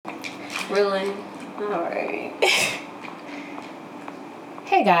Really? Alright.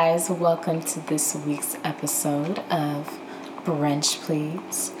 Hey guys, welcome to this week's episode of Brunch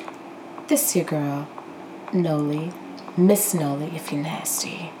Please. This is your girl, Noli. Miss Noli, if you're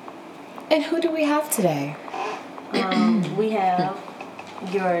nasty. And who do we have today? We have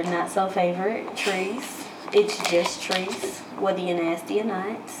your not-so-favorite, Trees. It's just Trees, whether you're nasty or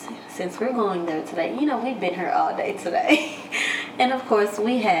not. Since we're going there today, you know, we've been here all day today. And of course,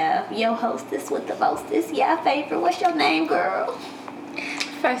 we have your hostess with the mostest. Yeah, favorite. What's your name, girl?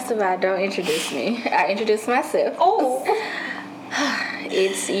 First of all, don't introduce me. I introduce myself. Oh.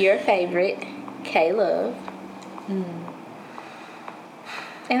 It's your favorite, K-Love.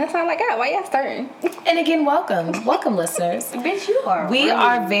 And that's all I got. Why y'all starting? And again, welcome. Welcome, listeners. Bitch, you are We rude.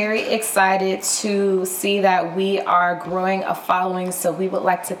 are very excited to see that we are growing a following, so we would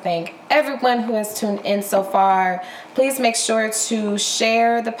like to thank everyone who has tuned in so far. Please make sure to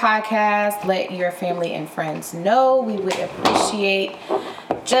share the podcast, let your family and friends know. We would appreciate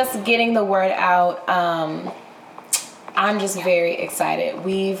just getting the word out. I'm just very excited.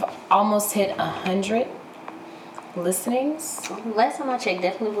 We've almost hit 100 listenings. Last time I checked,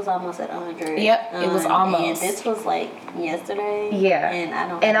 definitely was almost at 100. Yep, it was almost. And this was like yesterday. Yeah. And I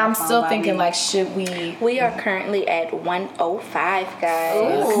don't. And have I'm my phone still by thinking, me. like, should we... We are currently at 105,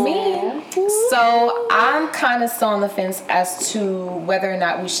 guys. Ooh. Me. So I'm kind of still on the fence as to whether or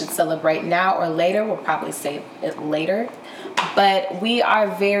not we should celebrate now or later. We'll probably say it later. But we are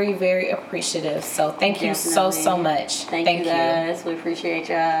very, very appreciative. So thank you so Definitely. much. Thank you guys. We appreciate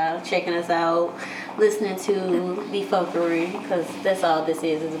y'all checking us out, listening to the fuckery, because that's all this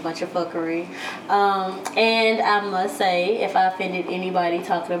is a bunch of fuckery. And I must say, if I offended anybody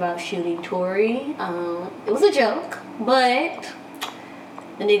talking about shooting Tory, it was a joke, but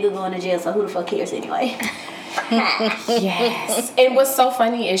the nigga going to jail, so who the fuck cares anyway? Yes. And what's so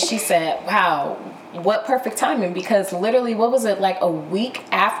funny is she said, wow, what perfect timing, because literally, what was it, like a week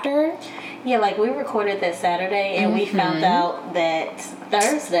after? Yeah, like we recorded that Saturday, and we found out that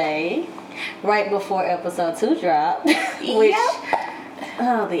Thursday, right before episode 2 dropped, which,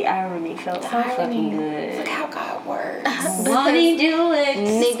 oh, the irony felt so fucking good. Look how God works. Won't he do it?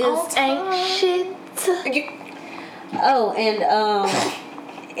 Niggas ain't shit. Oh,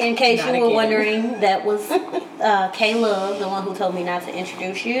 and in case Not you were again. wondering, that was K-Love, the one who told me not to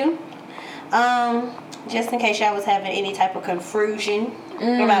introduce you. Just in case y'all was having any type of confusion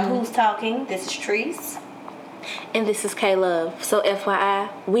about who's talking, this is Trees. And this is K-Love. So FYI,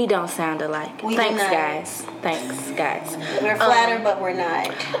 we don't sound alike. We do Thanks, not. guys. Thanks, guys. We're flattered, but we're not.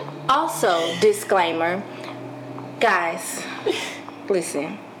 Also, disclaimer. Guys,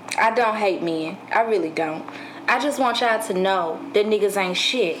 listen. I don't hate men. I really don't. I just want y'all to know that niggas ain't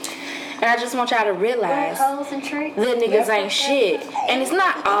shit. And I just want y'all to realize Hoes and Trees. that niggas ain't shit. And it's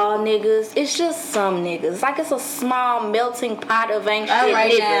not all niggas. It's just some niggas. Like it's a small melting pot of ain't shit All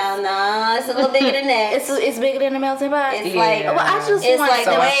right niggas. now, no, it's a little bigger than that. It's bigger than the melting pot. It's Yeah. like Well, I just it's want like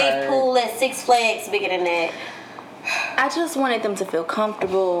the So I've wave heard. pool at Six Flags, bigger than that. I just wanted them to feel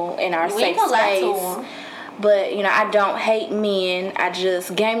comfortable in our We safe ain't gonna lie to space. 'em. But, you know, I don't hate men. I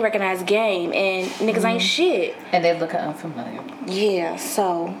just game recognize game. And niggas ain't shit. And they look unfamiliar. Yeah,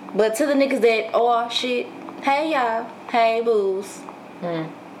 so. But to the niggas that are shit, hey, y'all. Hey, booze.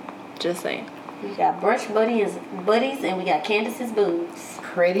 Just saying. We got Brunch buddies, and we got Candace's boobs.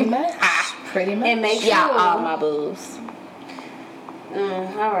 Pretty much. Pretty much. And make sure. Y'all all my booze.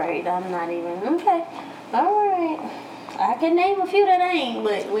 All right, I'm not even okay. All right, I can name a few that ain't,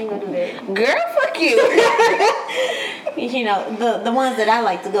 but we ain't gonna do that. Girl, fuck you. You know, the ones that I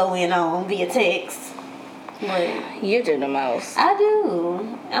like to go in on via text. But You do the most. I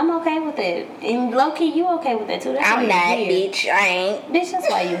do. I'm okay with it. And low key, you okay with that too? That's why I'm you're not, here. bitch. I ain't. Bitch, that's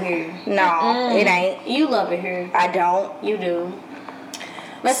why you here. No, it ain't. You love it here. I don't. You do.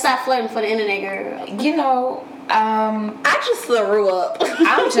 Let's stop flirting for the internet, girl. You know, I just threw up.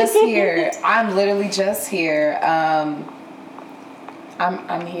 I'm just here. I'm literally just here. I'm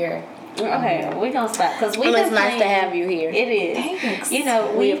here. Okay, we're gonna stop because we've Well, been it's nice to playing- have you here. It is. Thanks. You know,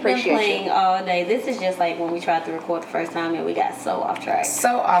 We we've been appreciate playing all day. This is just like when we tried to record the first time and we got so off track.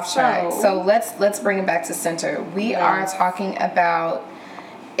 So off track. So- So let's bring it back to center. We are talking about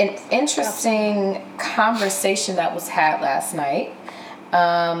an interesting conversation that was had last night.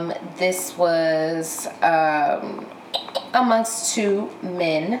 This was amongst two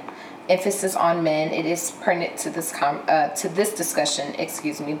men. Emphasis on men. It is pertinent to this discussion.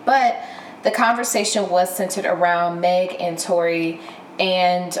 Excuse me, but the conversation was centered around Meg and Tory,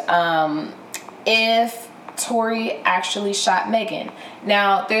 and if Tory actually shot Megan.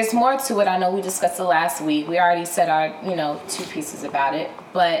 Now, there's more to it. I know we discussed it last week. We already said our, 2 pieces about it,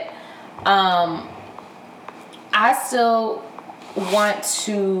 but I still want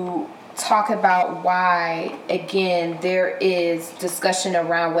to talk about why, again, there is discussion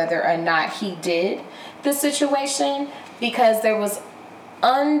around whether or not he did the situation, because there was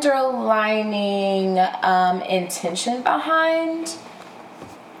underlining intention behind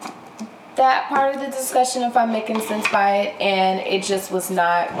that part of the discussion, if I'm making sense by it, and it just was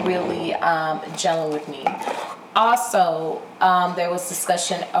not really gelling with me. Also, there was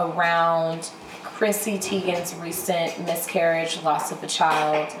discussion around Chrissy Teigen's recent miscarriage, loss of a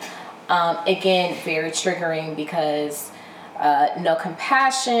child. Again, very triggering because no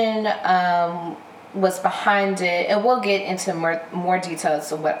compassion was behind it, and we'll get into more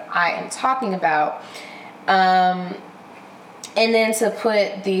details of what I am talking about. And then to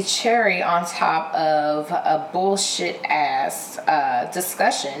put the cherry on top of a bullshit ass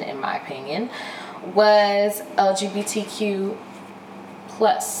discussion, in my opinion, was LGBTQ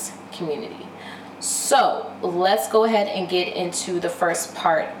plus community. So let's go ahead and get into the first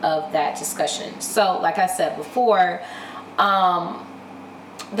part of that discussion. So like I said before,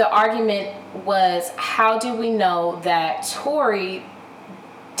 the argument was, how do we know that Tory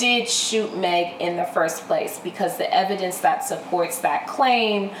did shoot Meg in the first place? Because the evidence that supports that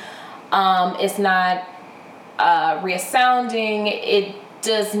claim is not resounding. It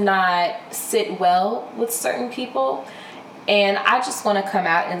does not sit well with certain people. And I just want to come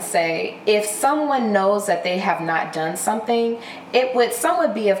out and say, if someone knows that they have not done something, some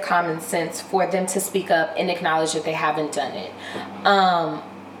would be of common sense for them to speak up and acknowledge that they haven't done it.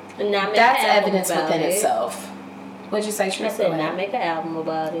 That's evidence within itself. What'd you say, Trish? I said not make an album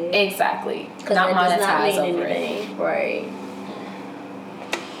about it. Exactly. Not monetize over anything. Right.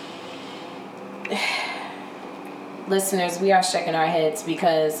 Listeners, we are shaking our heads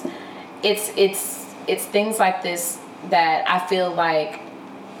because it's things like this that I feel like,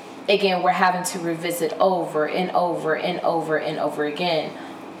 again, we're having to revisit over and over and over and over again.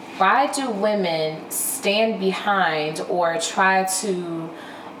 Why do women stand behind or try to,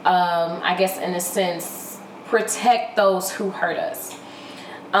 I guess in a sense, protect those who hurt us?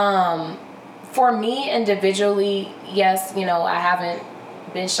 For me individually, yes, I haven't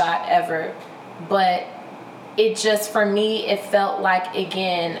been shot ever, but it just, for me, it felt like,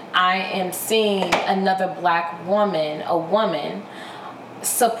 again, I am seeing another black woman, a woman,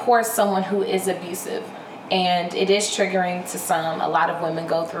 support someone who is abusive. And it is triggering to some. A lot of women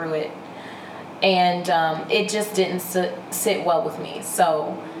go through it. And it just didn't sit well with me.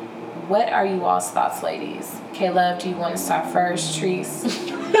 So what are you all's thoughts, ladies? K-Love, do you want to start first? Treese?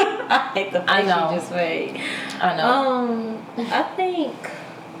 I hate the face you just made. I know. I think...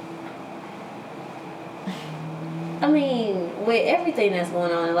 with everything that's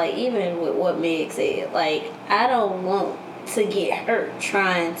going on, like, even with what Meg said, like, I don't want to get hurt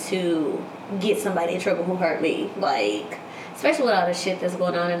trying to get somebody in trouble who hurt me. Like, especially with all the shit that's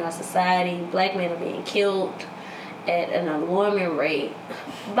going on in our society. Black men are being killed at an alarming rate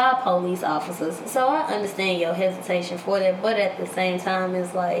by police officers. So I understand your hesitation for that, but at the same time,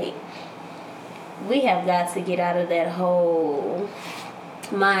 it's like, we have got to get out of that whole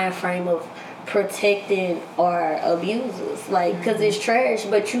mind frame of protecting our abusers, like, because it's trash,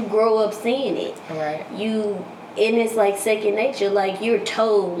 but you grow up seeing it. Right. And it's like second nature. Like, you're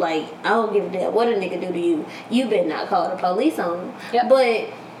told, like, I don't give a damn what a nigga do to you, you better not call the police on him. Yep. But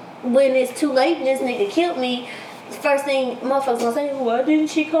when it's too late and this nigga killed me, first thing motherfuckers gonna say, why didn't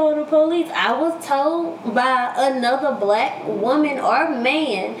she call the police? I was told by another black woman or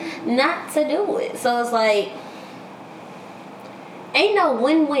man not to do it. So it's like, ain't no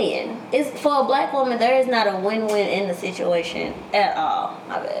win-win. It's for a black woman, there is not a win-win in the situation at all.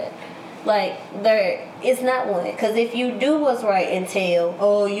 My bad. Like, it's not one. Because if you do what's right and tell,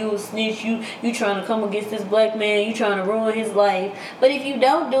 oh, you a snitch, you trying to come against this black man, you trying to ruin his life. But if you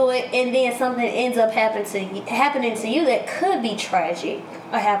don't do it and then something ends up happening to you that could be tragic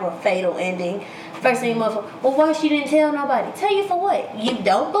or have a fatal ending, first thing motherfucker, well, why she didn't tell nobody? Tell you for what? You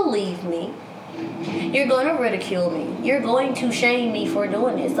don't believe me. You're going to ridicule me. You're going to shame me for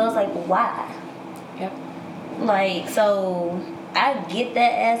doing this. So it's like, why? Yep. Like, so I get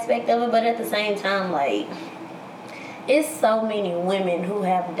that aspect of it, but at the same time, like, it's so many women who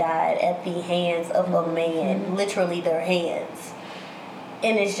have died at the hands of a man, literally their hands.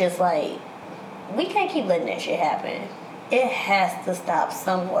 And it's just like, we can't keep letting that shit happen. It has to stop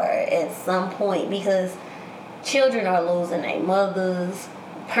somewhere at some point, because children are losing their mothers,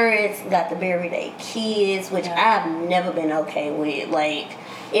 parents got to bury their kids, which I've never been okay with. Like,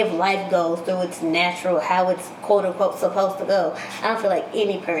 if life goes through its natural, how it's quote unquote supposed to go, I don't feel like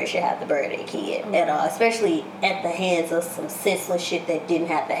any parent should have to bury their kid at all, especially at the hands of some senseless shit that didn't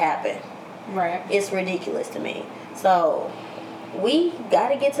have to happen. Right. It's ridiculous to me. So we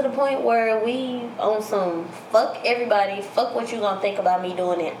gotta get to the point where we on some fuck everybody, fuck what you gonna think about me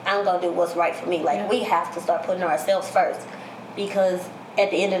doing it. I'm gonna do what's right for me. Like, we have to start putting ourselves first, because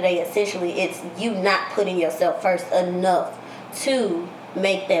at the end of the day, essentially, it's you not putting yourself first enough to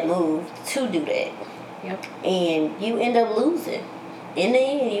make that move to do that. Yep. And you end up losing. In the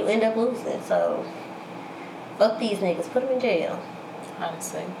end, you end up losing. So fuck these niggas. Put them in jail.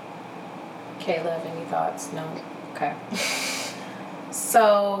 Honestly. Caleb, any thoughts? No? Okay.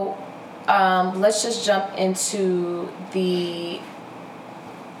 So, let's just jump into the...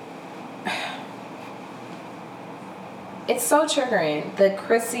 It's so triggering. The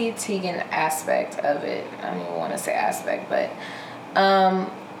Chrissy Teigen aspect of it. I don't even want to say aspect, but...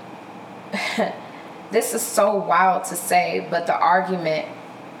 this is so wild to say, but the argument,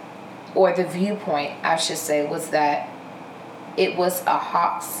 or the viewpoint, I should say, was that it was a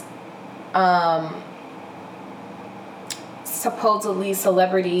hoax. Supposedly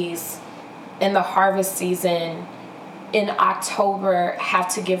celebrities in the harvest season in October have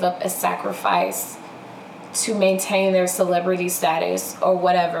to give up a sacrifice to maintain their celebrity status or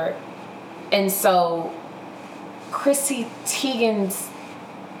whatever. And so Chrissy Teigen's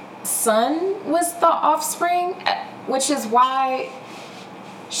son was the offspring, which is why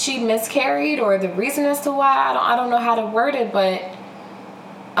she miscarried, or the reason as to why. I don't know how to word it, but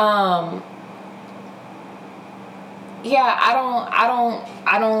yeah,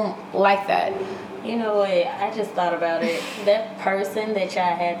 I don't like that. You know what? I just thought about it. That person that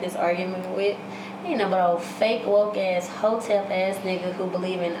y'all had this argument with, ain't no but old fake woke ass hotep ass nigga who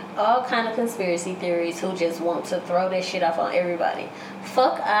believe in all kind of conspiracy theories, who just want to throw that shit off on everybody.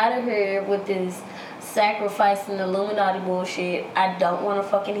 Fuck out of here with this sacrificing Illuminati bullshit. I don't want to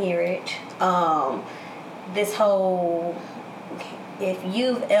fucking hear it. This whole, if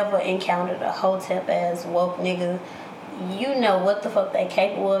you've ever encountered a hotep ass woke nigga, you know what the fuck they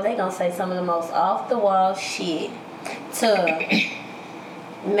capable of. They gonna say some of the most off the wall shit to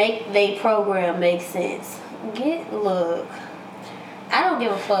make they program make sense. Look, I don't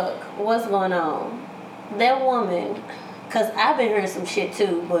give a fuck what's going on. That woman, because I've been hearing some shit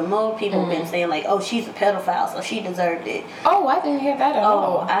too, but more people been saying like, oh, she's a pedophile, so she deserved it. Oh, I didn't hear that at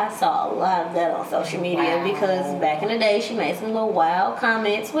all. Oh, I saw a lot of that on social media because back in the day she made some little wild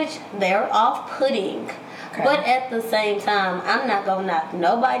comments, which they're off-putting. Okay. But at the same time, I'm not gonna knock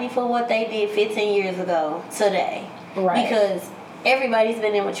nobody for what they did 15 years ago today. Right. Because everybody's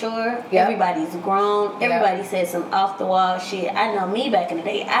been immature. Yep. Everybody's grown. Everybody said some off the wall shit. I know me back in the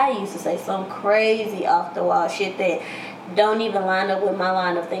day, I used to say some crazy off the wall shit that don't even line up with my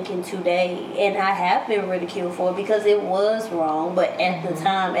line of thinking today. And I have been ridiculed for it because it was wrong. But at the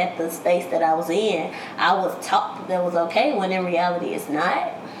time, at the space that I was in, I was taught that was okay, when in reality it's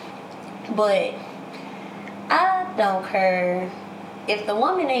not. But I don't care if the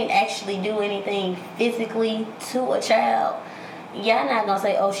woman ain't actually do anything physically to a child. Y'all not gonna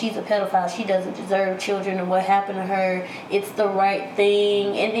say, oh, she's a pedophile, she doesn't deserve children, and what happened to her, it's the right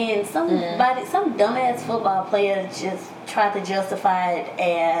thing. And then some dumbass football player just tried to justify it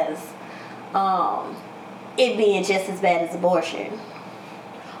as it being just as bad as abortion.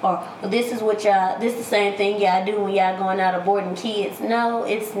 Or this is the same thing y'all do when y'all going out aborting kids. No,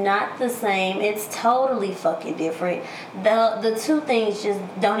 it's not the same. It's totally fucking different. The two things just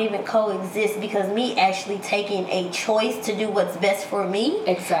don't even coexist, because me actually taking a choice to do what's best for me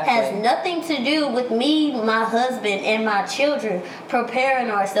has nothing to do with me, my husband, and my children preparing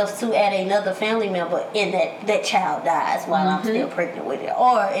ourselves to add another family member in that child dies while I'm still pregnant with it.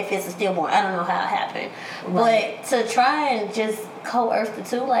 Or if it's a stillborn. I don't know how it happened. Right. But to try and just coerce the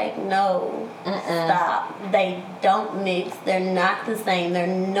two, like, no, stop. They don't mix. They're not the same. They're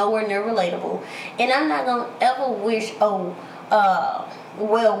nowhere near relatable. And I'm not gonna ever wish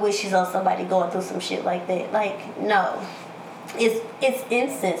well wishes on somebody going through some shit like that. Like, no, it's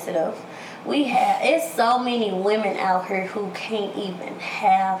insensitive. It's so many women out here who can't even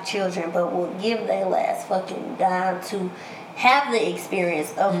have children, but will give their last fucking dime to have the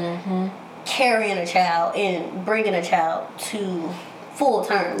experience of carrying a child and bringing a child to full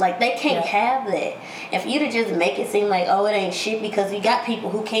term. Like, they can't have that. If you to just make it seem like, oh, it ain't shit because you got people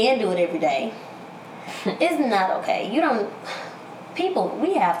who can do it every day, it's not okay.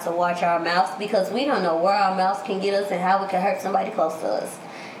 We have to watch our mouths, because we don't know where our mouths can get us and how we can hurt somebody close to us.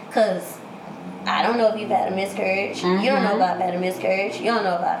 Because I don't know if you've had a miscarriage. You don't know if I've had a miscarriage. You don't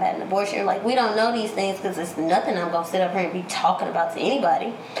know if I've had an abortion. Like, we don't know these things because it's nothing I'm going to sit up here and be talking about to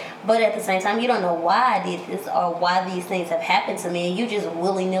anybody. But at the same time, you don't know why I did this or why these things have happened to me. And you just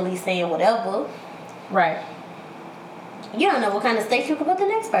willy-nilly saying whatever. Right. You don't know what kind of state you could put the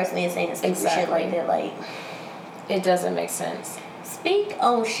next person in saying stupid shit like that. Like, it doesn't make sense. Speak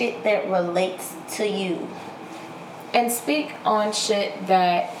on shit that relates to you. And speak on shit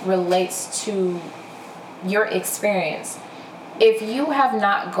that relates to your experience. If you have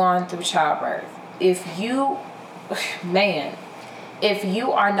not gone through childbirth, if you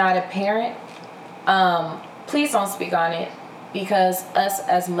are not a parent, please don't speak on it, because us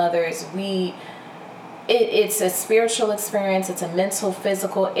as mothers, it's a spiritual experience, it's a mental,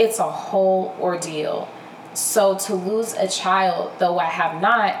 physical, it's a whole ordeal. So to lose a child, though I have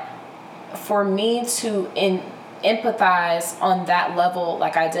not, for me to empathize on that level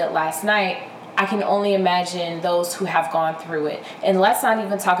like I did last night, I can only imagine those who have gone through it. And let's not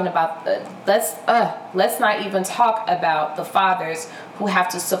even talk about the fathers who have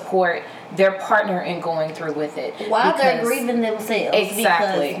to support their partner in going through with it. While they're grieving themselves.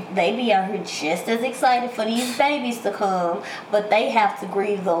 Exactly. Because they be out here just as excited for these babies to come, but they have to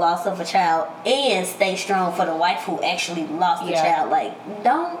grieve the loss of a child and stay strong for the wife who actually lost the child. Like,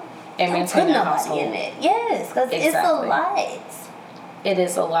 don't put nobody in it. Yes, because it's a lot. It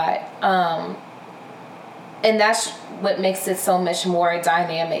is a lot. And that's what makes it so much more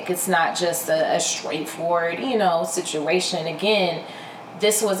dynamic. It's not just a straightforward, situation. Again,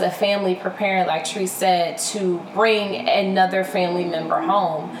 this was a family preparing, like Tree said, to bring another family member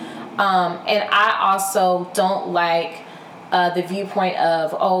home. And I also don't like the viewpoint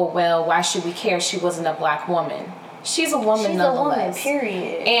of, oh, well, why should we care? She wasn't a black woman. She's a woman nonetheless. She's a woman,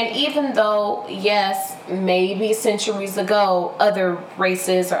 period. And even though, yes, maybe centuries ago, other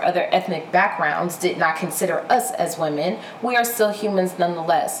races or other ethnic backgrounds did not consider us as women, we are still humans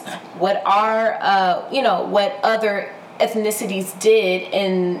nonetheless. What what other ethnicities did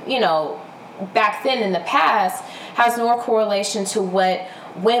back then in the past has no correlation to what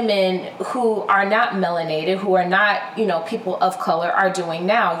women who are not melanated, who are not, people of color are doing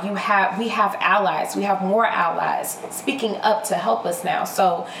now. We have allies. We have more allies speaking up to help us now.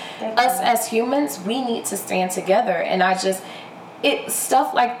 So us as humans, we need to stand together. And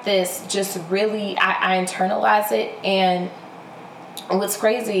stuff like this just really, I internalize it. And what's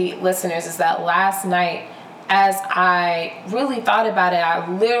crazy, listeners, is that last night, as I really thought about it, I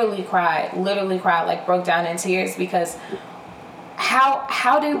literally cried, like broke down in tears, because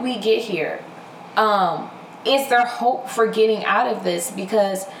how did we get here? Is there hope for getting out of this?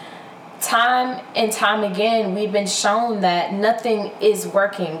 Because time and time again, we've been shown that nothing is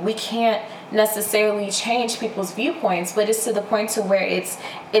working. We can't necessarily change people's viewpoints, but it's to the point to where it's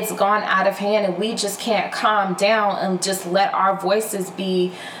gone out of hand, and we just can't calm down and just let our voices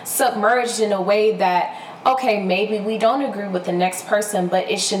be submerged in a way that, okay, maybe we don't agree with the next person, but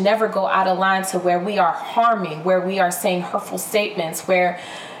it should never go out of line to where we are harming, where we are saying hurtful statements, where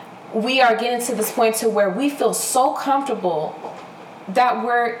we are getting to this point to where we feel so comfortable that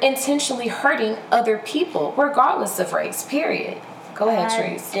we're intentionally hurting other people, regardless of race, period. Go ahead,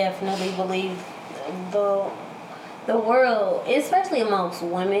 Trace. I definitely believe the world, especially amongst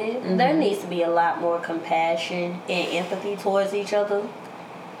women, there needs to be a lot more compassion and empathy towards each other,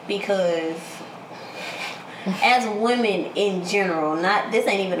 because as women in general, this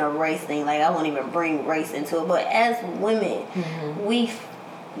ain't even a race thing, like I won't even bring race into it, but as women, we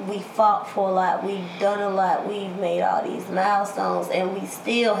fought for a lot, we've done a lot, we've made all these milestones, and we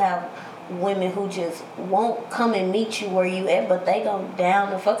still have women who just won't come and meet you where you at, but they go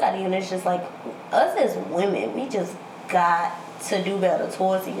down the fuck out of you. And it's just like, us as women, we just got to do better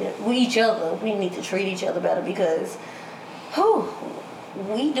towards each other. We need to treat each other better, because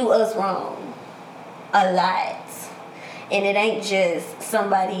we do us wrong a lot. And it ain't just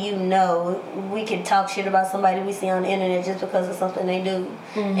somebody we can talk shit about somebody we see on the internet just because of something they do.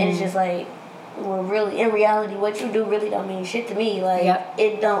 And it's just like, well, really, in reality, what you do really don't mean shit to me. Like,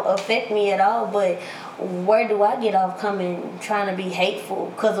 It don't affect me at all. But where do I get off trying to be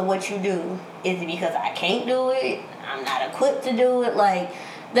hateful because of what you do? Is it because I can't do it? I'm not equipped to do it? Like,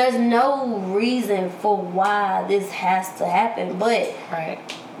 there's no reason for why this has to happen. But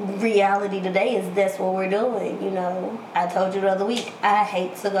reality today is that's what we're doing. I told you the other week, I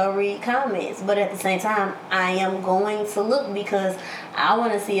hate to go read comments, but at the same time, I am going to look, because I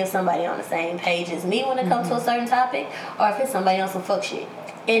want to see if somebody on the same page as me when it comes to a certain topic, or if it's somebody on some fuck shit.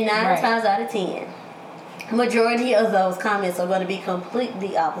 And 9 times out of 10, majority of those comments are going to be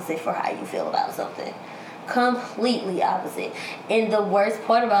completely opposite for how you feel about something. Completely opposite. And the worst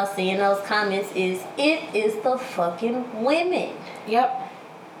part about seeing those comments is it is the fucking women. Yep.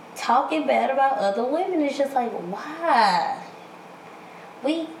 Talking bad about other women is just like, why?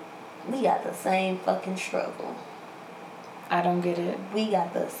 We got the same fucking struggle. I don't get it. We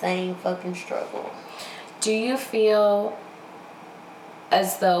got the same fucking struggle. Do you feel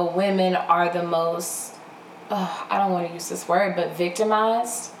as though women are the most, I don't want to use this word, but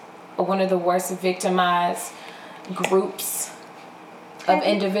victimized? Or one of the worst victimized groups of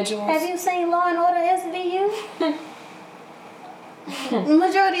individuals? Have you seen Law and Order SVU? The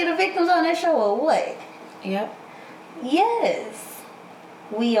majority of the victims on that show are what? Yep. Yes.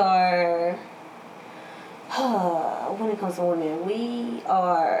 We are, when it comes to women, we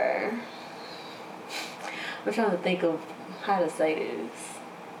are, I'm trying to think of how to say this.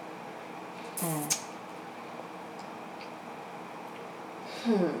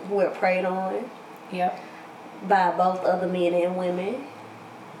 We're preyed on. Yep. By both other men and women.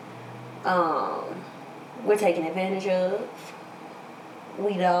 We're taken advantage of.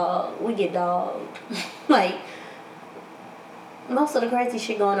 We get dogged. Like, most of the crazy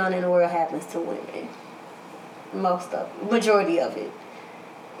shit going on in the world happens to women. Majority of it.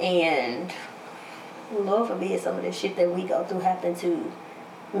 And Lord forbid some of the shit that we go through happen to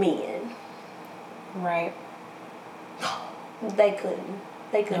men. Right. They couldn't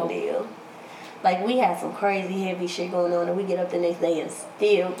Nope. deal. Like, we had some crazy heavy shit going on and we get up the next day and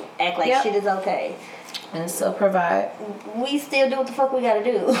still act like Yep. shit is okay. And still provide. We still do what the fuck we gotta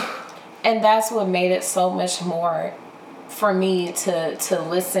do. And that's what made it so much more for me to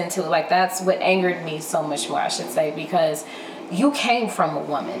listen to. Like, that's what angered me so much more, I should say, because you came from a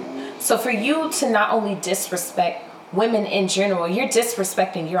woman. So for you to not only disrespect women in general, you're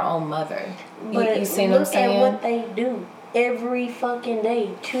disrespecting your own mother. But you see what I'm look saying? at what they do every fucking day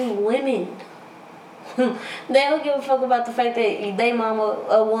to women. They don't give a fuck about the fact that they mama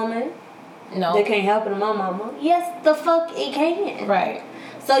a woman. No. They can't happen to my mama. Yes, the fuck it can. Right.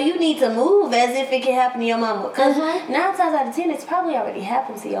 So you need to move as if it can happen to your mama. Because 9 Mm-hmm. times out of 10, it's probably already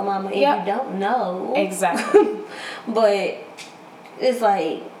happened to your mama and Yep. you don't know. Exactly. But it's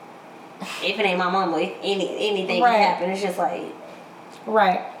like, if it ain't my mama, anything Right. can happen. It's just like,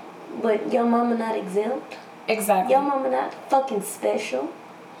 Right. but your mama not exempt. Exactly. Your mama not fucking special.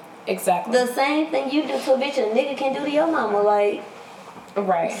 Exactly. The same thing you do to a bitch, a nigga can do to your mama. Like,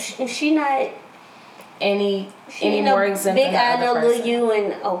 Right. she not Any ain't more no exempt big than the eye, other no person. little you,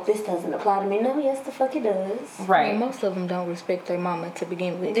 and this doesn't apply to me. No, yes, the fuck it does. Right. Well, most of them don't respect their mama to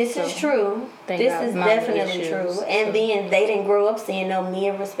begin with. This so is true. they This got is mama definitely issues, true. And so. then they didn't grow up seeing no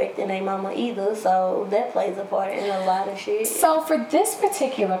men respecting their mama either, so that plays a part in a lot of shit. So for this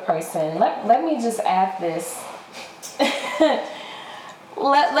particular person, let me just add this.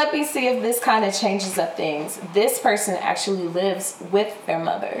 Let me see if this kind of changes up things. This person actually lives with their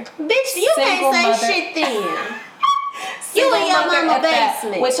mother. Bitch, you Single can't say mother. shit then. You Single in your mother mama at that,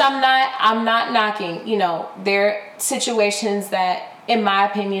 basement. which I'm not knocking. You know, there are situations that, in my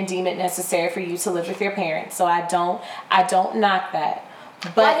opinion, deem it necessary for you to live with your parents. So I don't knock that.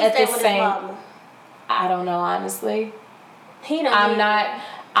 But Why he at stay the with his same, mama? I don't know, honestly. He don't I'm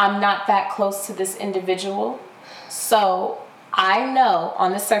need- not that close to this individual. So I know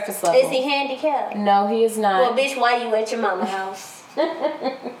on the surface level. Is he handicapped? No, he is not. Well, bitch, why you at your mama house?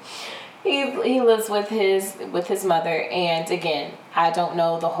 He lives with his mother, and again, I don't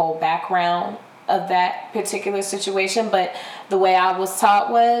know the whole background of that particular situation, but the way I was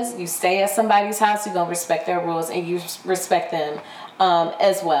taught was you stay at somebody's house, you're gonna respect their rules and you respect them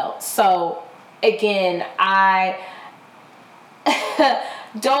as well. So again, I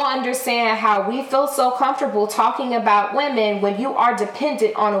don't understand how we feel so comfortable talking about women when you are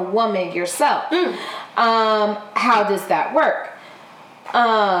dependent on a woman yourself. How does that work?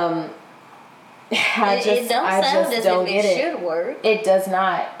 It don't sound as don't if get it should work. It does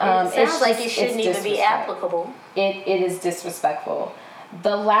not. It It's sounds like just- it shouldn't it's even be disrespect. applicable. It is disrespectful.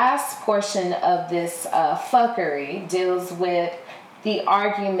 The last portion of this fuckery deals with the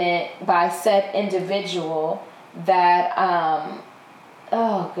argument by said individual that,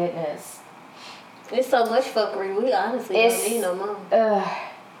 oh goodness. It's so much fuckery. We honestly It's- don't need no more.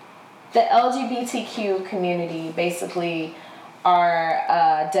 The LGBTQ community basically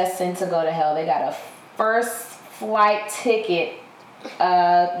are destined to go to hell. They got a first flight ticket,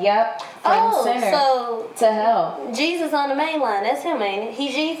 front and center so to hell. Jesus on the main line. That's him, ain't it?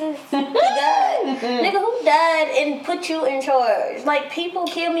 He Jesus. He died. Nigga, who died and put you in charge? Like, people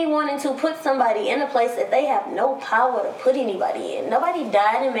kill me wanting to put somebody in a place that they have no power to put anybody in. Nobody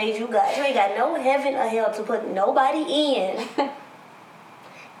died and made you God. You ain't got no heaven or hell to put nobody in.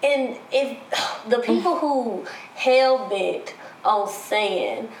 And if the people who hell bent on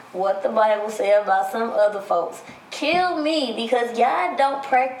saying what the Bible said about some other folks, kill me, because y'all don't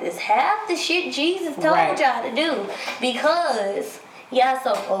practice half the shit Jesus told y'all to do. Because y'all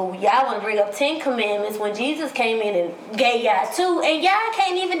y'all want to bring up 10 commandments when Jesus came in and gave y'all 2, and y'all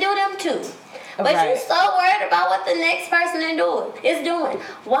can't even do them 2. But you so worried about what the next person is doing.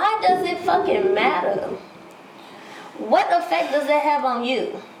 Why does it fucking matter? What effect does that have on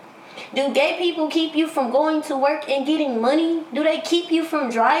you? Do gay people keep you from going to work and getting money? Do they keep you from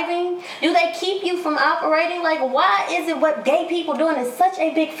driving? Do they keep you from operating? Like, why is it what gay people doing is such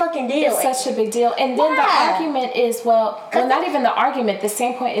a big fucking deal? It's such a big deal. And then the argument is, well, not even the argument. The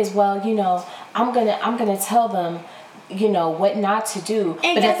same point is, well, you know, I'm gonna tell them, you know, what not to do.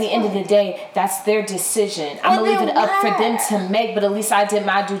 And but at the end of the day, that's their decision. I'm gonna leave it up for them to make. But at least I did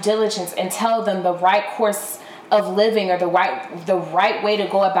my due diligence and tell them the right course of living, or the right way to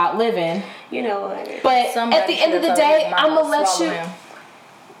go about living. You know what? But at the end of the day, I'm gonna let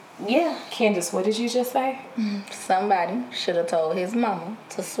you. Yeah. Candace, what did you just say? Somebody should have told his mama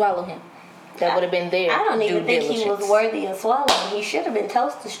to swallow him. That would have been their I don't even think diligence. he was worthy of swallowing. He should have been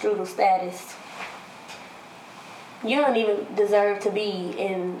toaster strudel status. You don't even deserve to be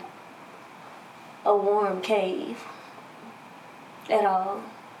in a warm cave at all.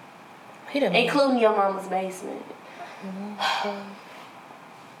 Including your mama's basement.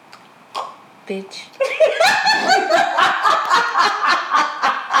 Bitch.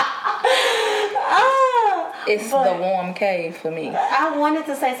 It's the warm cave for me. I wanted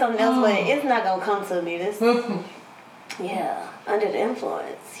to say something else, but it's not going to come to me. Yeah, under the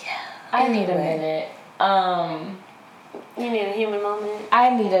influence. Yeah. I need a minute. You need a human moment? I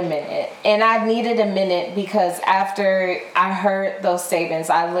need a minute. And I needed a minute because after I heard those statements,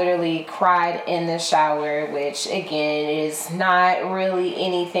 I literally cried in the shower, which again is not really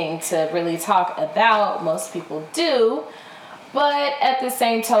anything to really talk about. Most people do. But at the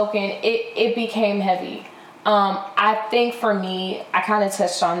same token, it became heavy. I think for me, I kind of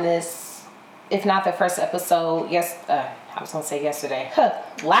touched on this, if not the first episode, I was going to say yesterday,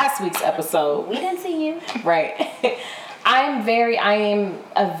 last week's episode. We didn't see you. Right. I am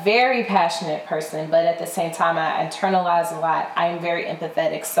a very passionate person, but at the same time, I internalize a lot. I am very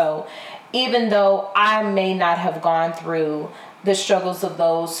empathetic. So even though I may not have gone through the struggles of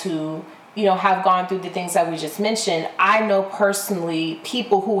those who, you know, have gone through the things that we just mentioned, I know personally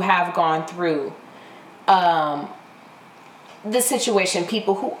people who have gone through the situation,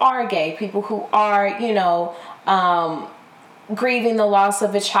 people who are gay, people who are, you know, grieving the loss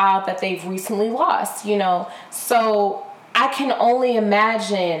of a child that they've recently lost, you know. So I can only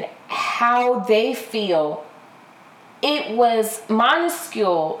imagine how they feel. It was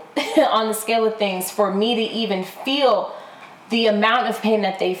minuscule on the scale of things for me to even feel the amount of pain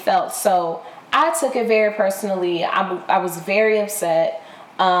that they felt. So I took it very personally. I was very upset.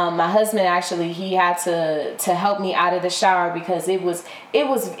 My husband actually, he had to help me out of the shower because it was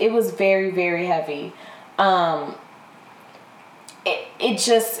very, very heavy. It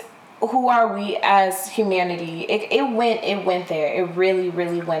just, who are we as humanity? It went there. It really,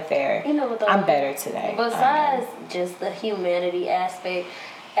 really went there. You know what? I'm better today. Besides just the humanity aspect,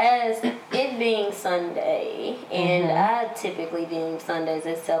 as it being Sunday, and I typically deem Sundays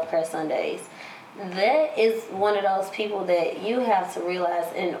as self-care Sundays, that is one of those people that you have to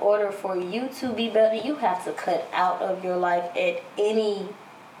realize, in order for you to be better, you have to cut out of your life at any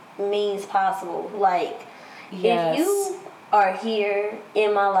means possible. Like, if you are here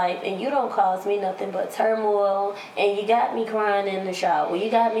in my life and you don't cause me nothing but turmoil, and you got me crying in the shower,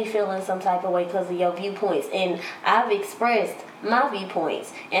 you got me feeling some type of way because of your viewpoints, and I've expressed my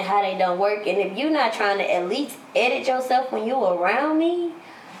viewpoints and how they don't work, and if you're not trying to at least edit yourself when you're around me,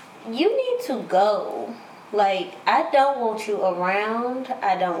 you need to go. Like, I don't want you around.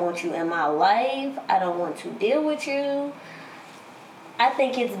 I don't want you in my life. I don't want to deal with you. I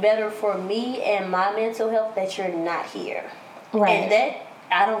think it's better for me and my mental health that you're not here. Right. And that,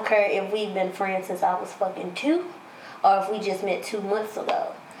 I don't care if we've been friends since I was fucking 2, or if we just met 2 months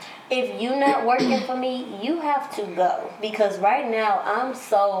ago. If you're not working for me, you have to go. Because right now,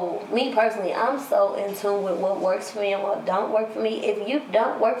 me personally, I'm so in tune with what works for me and what don't work for me. If you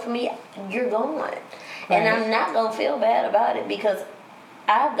don't work for me, you're gone. Right. And I'm not going to feel bad about it, because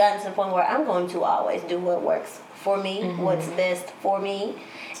I've gotten to the point where I'm going to always do what works for me, what's best for me.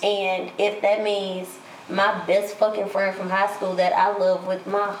 And if that means my best fucking friend from high school that I love with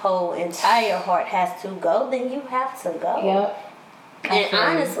my whole entire heart has to go, then you have to go. Yep. And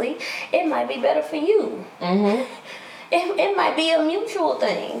honestly, it might be better for you. It might be a mutual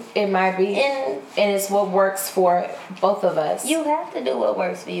thing. It might be, And it's what works for both of us. you have to do what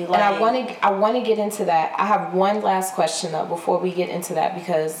works for you. And I want to get into that. I have one last question though before we get into that,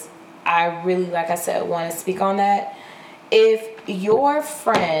 because I really, like I said, want to speak on that. If your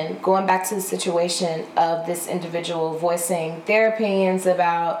friend, going back to the situation of this individual voicing their opinions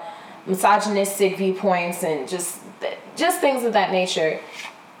about misogynistic viewpoints and just things of that nature,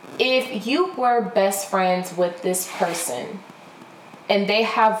 if you were best friends with this person and they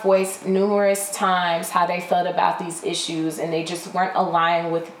have voiced numerous times how they felt about these issues and they just weren't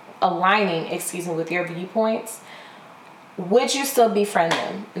aligning with your viewpoints, would you still befriend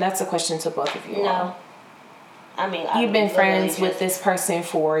them? And that's a question to both of you. No. I mean, you've been friends with this person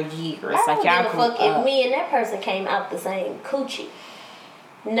for years. I don't give a fuck if me and that person came out the same coochie.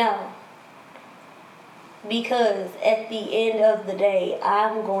 No. Because at the end of the day,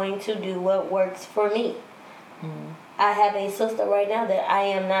 I'm going to do what works for me. Mm. I have a sister right now that I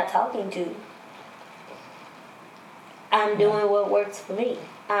am not talking to. I'm doing what works for me.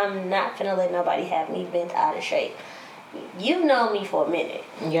 I'm not finna let nobody have me bent out of shape. You've known me for a minute.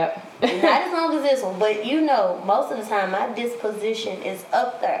 Yep. Not as long as this one, but you know, most of the time my disposition is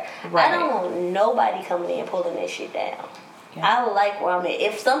up there. Right. I don't want nobody coming in pulling that shit down. Yeah. I like where I'm at.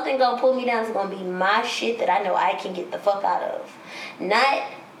 If something gonna pull me down, it's gonna be my shit that I know I can get the fuck out of. Not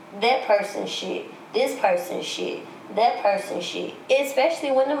that person's shit, this person's shit, that person's shit.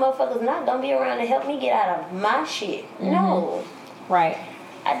 Especially when the motherfuckers not gonna be around to help me get out of my shit. Mm-hmm. No. Right.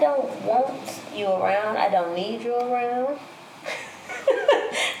 I don't want you around. I don't need you around.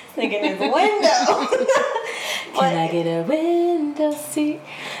 Nigga in his window. Can I get a window seat?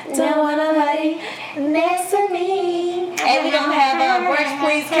 Don't want nobody next to me. And we're going to have a Brunch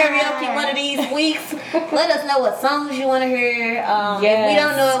Please karaoke one of these weeks. Let us know what songs you want to hear. Yes. If we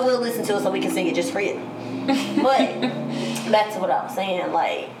don't know it, we'll listen to it so we can sing it just for you. But back to what I was saying.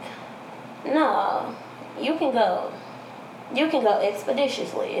 Like, no, you can go. You can go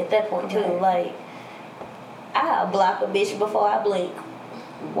expeditiously at that point, too. Right. Like, I'll block a bitch before I blink.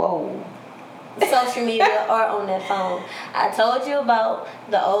 Whoa. Social media or on that phone. I told you about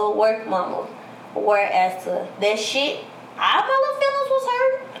the old work mama. Whereas to that shit, my little feelings was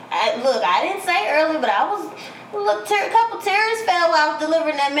hurt. I didn't say earlier, but I was... a couple tears fell while I was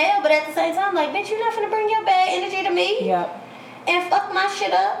delivering that mail, but at the same time, like, bitch, you're not finna bring your bad energy to me. Yep. And fuck my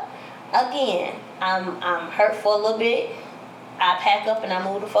shit up. Again, I'm hurt for a little bit. I pack up and I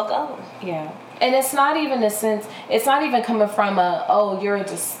move the fuck on. Yeah. And it's not even it's not even coming from you're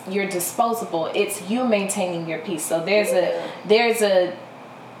disposable. It's you maintaining your peace. So there's a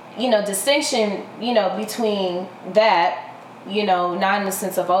distinction, between that, not in the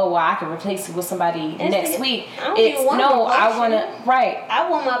sense of, I can replace you with somebody next week. I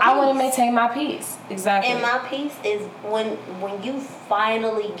want to maintain my peace. Exactly. And my peace is when you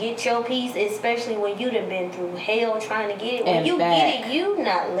finally get your peace, especially when you done been through hell trying to get it. When you get it, you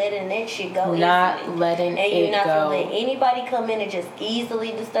not letting that shit go easily. And you're not gonna let anybody come in and just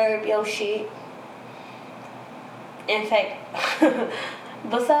easily disturb your shit. In fact,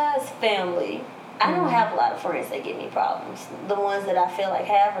 besides family, I don't have a lot of friends that give me problems. The ones that I feel like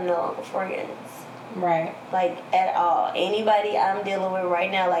have are no longer friends. Right. Like, at all. Anybody I'm dealing with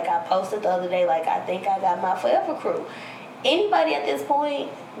right now, like I posted the other day, like I think I got my forever crew. Anybody at this point,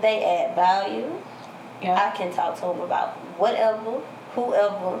 they add value. Yeah. I can talk to them about whatever,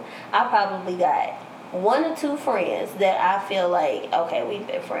 whoever. I probably got 1 or 2 friends that I feel like, okay, we've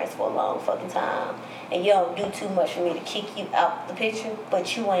been friends for a long fucking time. And you don't do too much for me to kick you out the picture,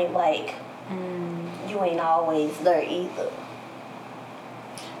 but you ain't like... you ain't always there either.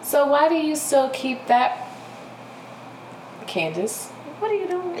 So why do you still keep that, Candace? What are you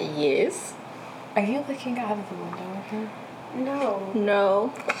doing? Yes. Are you looking out of the window again? No.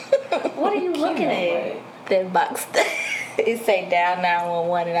 What are you looking at? That box. It say down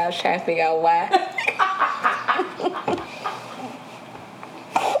 911 and I was trying to figure out why.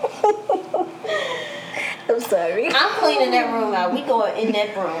 I'm sorry. I'm cleaning that room out. We going in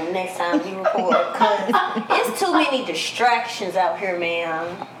that room next time we record because it's too many distractions out here,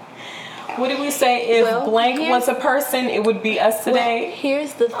 man. What did we say? If blank was a person, it would be us today? Well,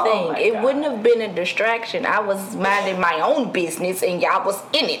 here's the thing. It wouldn't have been a distraction. I was minding my own business and y'all was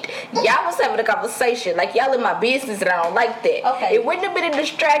in it. Y'all was having a conversation. Like, y'all in my business and I don't like that. Okay. It wouldn't have been a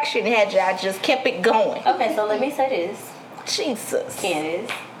distraction had y'all just kept it going. Okay, so let me say this. Jesus. Candace.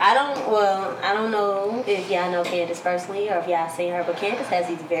 I don't know if y'all know Candace personally or if y'all seen her, but Candace has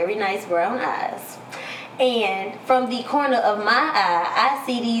these very nice brown eyes. And from the corner of my eye, I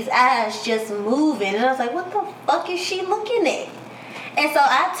see these eyes just moving. And I was like, what the fuck is she looking at? And so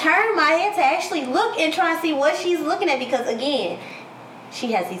I turned my head to actually look and try and see what she's looking at because, again,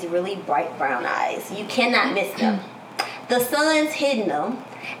 she has these really bright brown eyes. You cannot miss them. The sun's hitting them.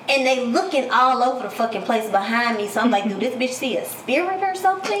 And they looking all over the fucking place behind me. So I'm like, do this bitch see a spirit or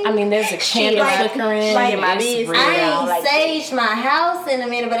something? I mean, there's a candle flickering. like my It's business. real. I ain't saged my house in a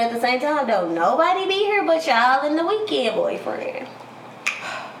minute, but at the same time, don't nobody be here but y'all and the weekend boyfriend.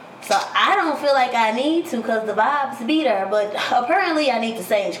 So I don't feel like I need to because the vibes be there. But apparently I need to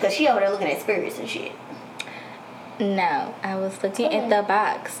sage because she over there looking at spirits and shit. No, I was looking at the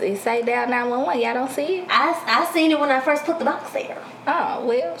box. It say down 911. Y'all don't see it? I seen it when I first put the box there. Oh,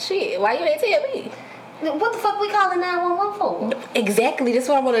 well, shit. Why you ain't tell me? What the fuck we calling 911 for? Exactly. That's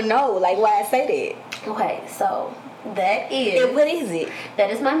what I want to know. Like, why I say that. Okay, so that is... And what is it? That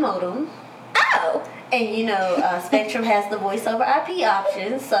is my modem. Oh. And you know, Spectrum has the voice over IP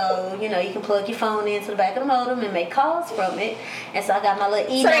option, so you know you can plug your phone into the back of the modem and make calls from it. And so I got my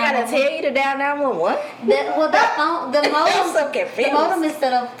little email. So they gotta tell you to dial 911? The I'm so modem, confused. the modem is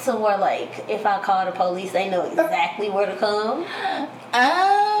set up to where like if I call the police, they know exactly where to come.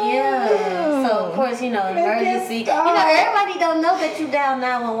 Oh. Yeah. So of course, you know, emergency. You know, everybody don't know that you dial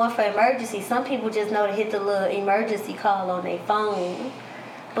 911 for emergency. Some people just know to hit the little emergency call on their phone.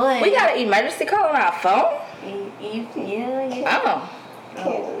 But We got an emergency call on our phone? yeah.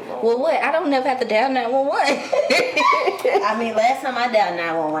 Oh. Well, what? I don't never have to dial 911. I mean, last time I dialed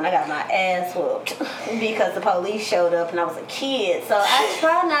 911, I got my ass whooped because the police showed up and I was a kid. So I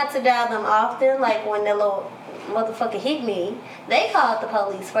try not to dial them often. Like when the little motherfucker hit me, they called the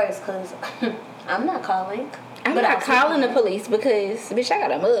police first because I'm not calling. I'm not calling the police because, bitch, I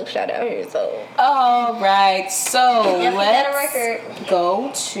got a mug shot out here, so. All right, so Yeah, let's record.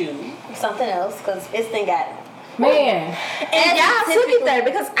 go to Something else because this thing got... man. And y'all took it there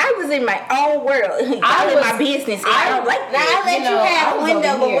because I was in my own world. I was in my business. And I don't like Now I let you have a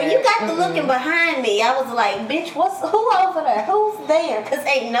window, but when you got the Mm-mm. looking behind me, I was like, bitch, who over there? Who's there? Because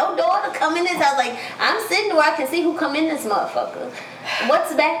ain't no door to come in this house. Like, I'm sitting where I can see who come in this motherfucker.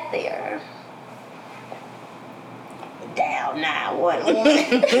 What's back there? Dial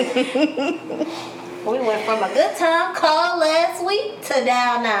 911. We went from a good time call last week to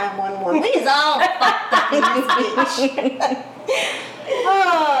dial 911. We is all fucked up in this bitch.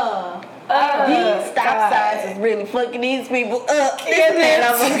 These stop signs is really fucking these people up. But you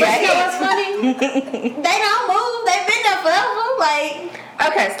know what's funny? They don't move. They've been there forever. Like,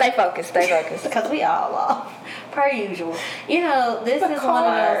 Okay, stay focused, because we all off, per usual. You know, this The is one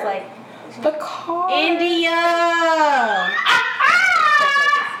of car. those, like, The car. India.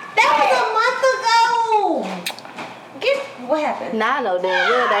 That was a month ago. What happened? Nah, I know damn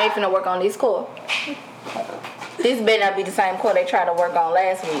well they ain't finna work on this core. This better not be the same core they tried to work on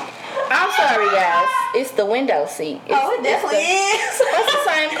last week. I'm sorry, guys. It's the window seat. It definitely is. It's the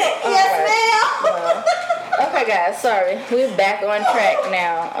same core. Yes, ma'am. Okay, guys. Sorry. We're back on track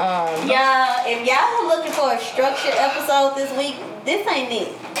now. Y'all, if y'all were looking for a structured episode this week, this ain't it.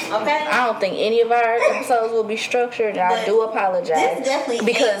 Okay? I don't think any of our episodes will be structured, and I But do apologize. this definitely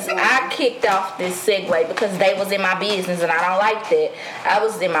because ain't I kicked off this segue because they was in my business, and I don't like that. I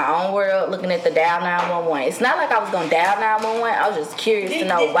was in my own world looking at the dial 911. It's not like I was gonna dial 911. I was just curious to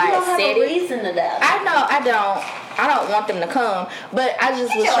know why it said You don't have a it. reason to dial. I don't want them to come, but I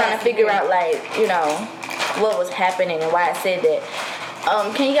just was your trying ass to figure in. out, like, you know, what was happening and why I said that.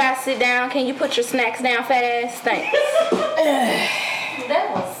 Can you guys sit down? Can you put your snacks down fast? Thanks.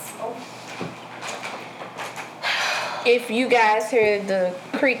 That was... If you guys heard the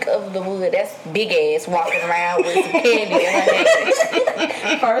creak of the wood, that's big ass walking around with some candy in her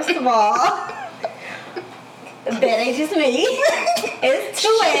hand. First of all, that ain't just me. It's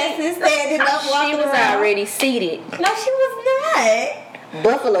two asses standing up walking She was around. already seated. No, she was not.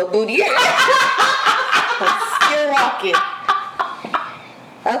 Buffalo booty. Still walking.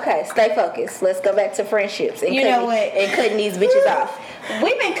 Okay, stay focused. Let's go back to friendships and You know what? and cutting these bitches off.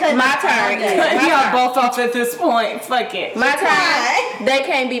 We've been cutting My this all turn. day. My Y'all turn. both off at this point. Fuck it. My Right. turn. They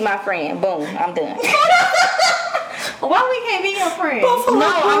can't be my friend. Boom. I'm done. Why we can't be your friends? No,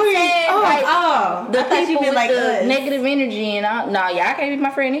 I'm saying like The the people you with meant like the us. negative energy and all. Nah, y'all can't be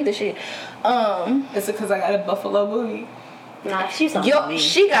my friend either. Shit. Is it because I got a buffalo booty? Nah, she's on Yo, me.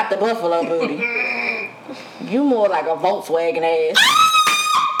 she got the buffalo booty. You more like a Volkswagen ass.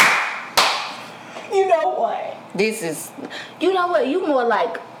 You know what? This is, you know what? You more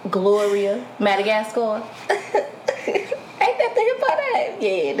like Gloria Madagascar. Ain't that the hip hop name?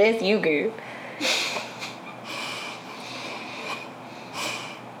 Yeah, that's you, girl.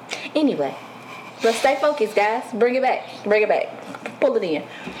 Anyway, let's stay focused, guys. Bring it back. Pull it in.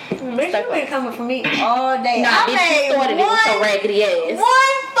 Bitch, you been coming for me all day. Nah, bitch, you started it with your raggedy ass.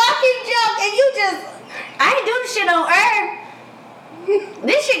 One fucking joke, and you just... I ain't doing this shit on Earth.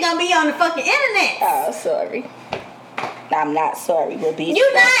 This shit gonna be on the fucking internet. Oh, sorry. I'm not sorry, but bitch.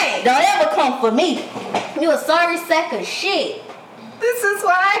 You not. Don't ever come for me. You a sorry sack of shit. This is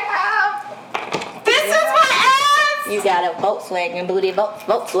what I have. This is my ass. You got a Volkswagen booty,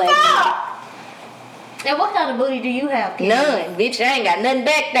 Volkswagen. Stop. And what kind of booty do you have, Kim? None, bitch. I ain't got nothing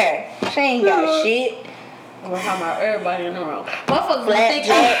back there. She ain't got shit. We're talking about everybody in the room. Motherfuckers gonna Flat think I'm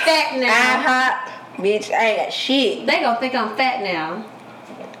jack, fat now. hot. Bitch, I ain't got shit. They gonna think I'm fat now.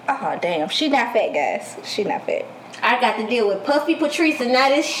 Oh, damn. She not fat, guys. She not fat. I got to deal with Puffy Patrice and now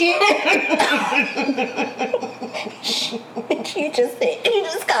this shit. You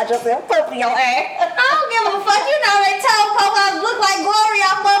just called yourself puppy your ass. I don't give a fuck. You know they told Pope I look like Glory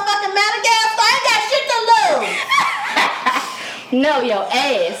off motherfucking Madagascar, so I ain't got shit to lose. No, your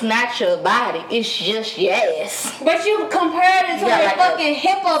ass, not your body. It's just your ass. But you compared it to Yeah, a like fucking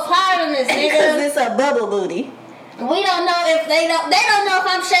hippopotamus, Because nigga. it's a bubble booty. We don't know if they don't know if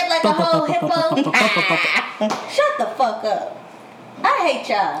I'm shaped like a whole hippo. Shut the fuck up. I hate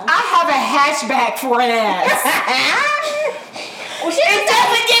y'all. I have a hatchback for an ass. Well, It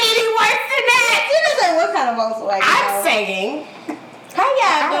doesn't get any worse than that. She didn't say what kind of Volkswagen. I'm saying. How y'all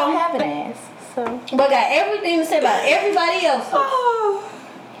I don't doing? have an ass, so But got everything to say about everybody else.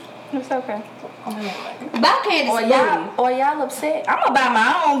 it's okay. Buy Candace Or y'all upset. I'm gonna buy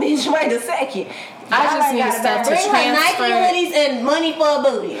my own, bitch. Wait a second. I just ain't need gotta stuff buy to Bring her Nike transfer. hoodies and money for a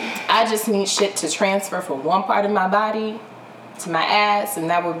booty. I just need shit to transfer from one part of my body to my ass, and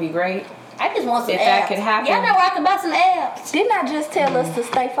that would be great. I just want some If abs. that could happen. Y'all know where I can buy some abs. Didn't I just tell us to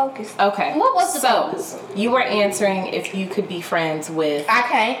stay focused? Okay. What was the so focus? you were answering if you could be friends with I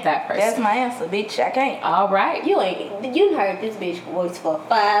can't. that person. That's my answer, bitch. I can't. All right. You heard this bitch voice for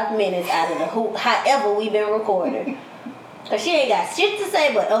 5 minutes out of the however we been recording. Cause she ain't got shit to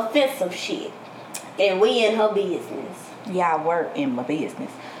say but offensive shit. And we in her business. Y'all work in my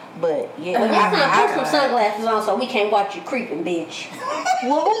business. But yeah. Well, you gonna put some sunglasses on so we can't watch you creeping, bitch.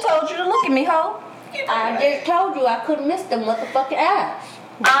 Well, who told you to look at me, ho? I just told you I couldn't miss them motherfucking eyes.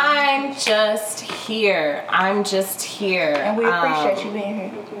 I'm just here. And we appreciate you being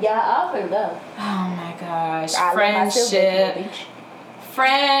here. Y'all often go. Oh my gosh. I love myself, Friendship. bitch.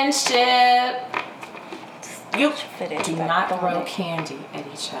 Friendship. You For that, do stop not throwing throw it. candy at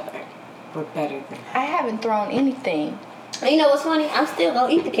each other. We're better than that. I haven't thrown anything. And you know what's funny? I'm still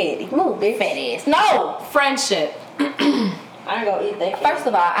gonna eat the candy. Move, bitch. Fat ass. No! Friendship. I ain't gonna eat that candy. First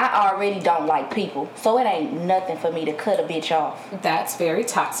of all, I already don't like people. So it ain't nothing for me to cut a bitch off. That's very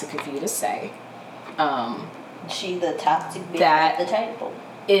toxic of you to say. She the toxic bitch That- at the table.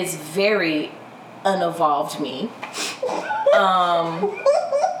 Is very unevolved me.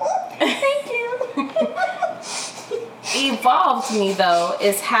 Thank you. Evolved me though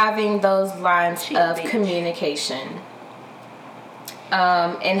is having those lines She a of bitch. communication.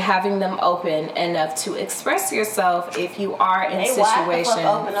 And having them open enough to express yourself if you are in They wide the fuck situations.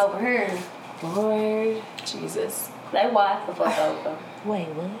 open over here. Lord Jesus. They wide the fuck open. Wait,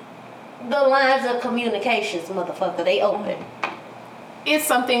 what? The lines of communications, motherfucker, they open. If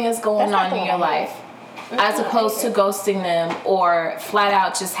something is going That's not on the in one your I life, as opposed to ghosting them or flat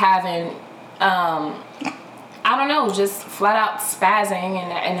out just having, I don't know, just flat out spazzing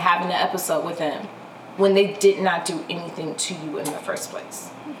and having an episode with them when they did not do anything to you in the first place.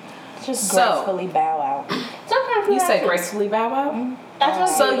 Just So- gracefully bow out. Sometimes You have said to. gracefully bow out? That's what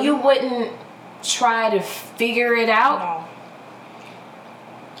So I do. you wouldn't try to figure it out? No.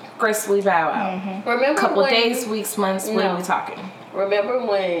 Gracefully bow out. Remember Couple when, days, weeks, months, what No. are we talking? Remember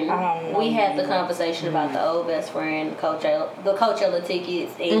when I don't know. we had the conversation about the old best friend, the Coachella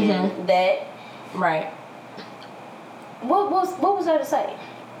tickets, and that? Right. What was there to say?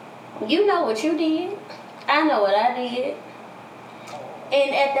 You know what you did. I know what I did.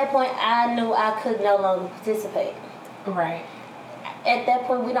 And at that point, I knew I could no longer participate. Right. At that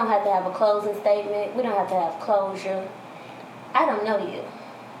point, we don't have to have a closing statement. We don't have to have closure. I don't know you.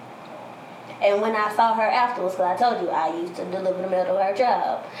 And when I saw her afterwards, because I told you I used to deliver the mail to her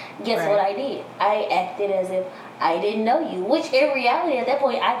job, guess Right. what I did? I acted as if I didn't know you. Which in reality, at that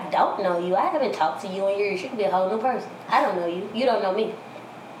point, I don't know you. I haven't talked to you in years. You could be a whole new person. I don't know you. You don't know me.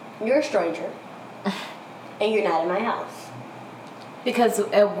 You're a stranger. And you're not in my house. Because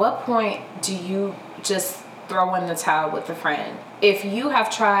at what point do you just throw in the towel with a friend? If you have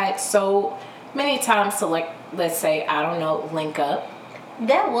tried so many times to, like, let's say, I don't know, link up.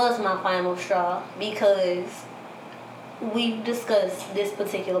 That was my final straw because we discussed this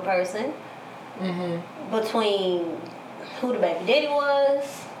particular person between who the baby daddy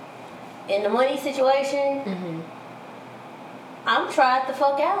was, in the money situation, I'm tried the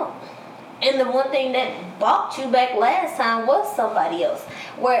fuck out. And the one thing that balked you back last time was somebody else.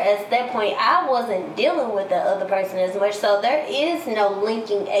 Whereas at that point, I wasn't dealing with the other person as much. So there is no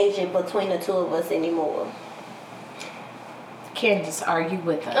linking agent between the two of us anymore. Candace, argue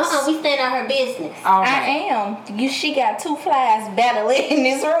with us. We stand on her business. All I right. am. She got two flies battling in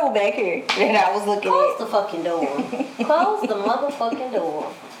this room back here that I was looking Close at. the fucking door. Close the motherfucking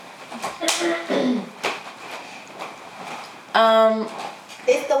door.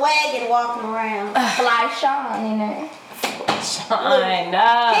 It's the wagon walking around. Fly Sean in there. Shine.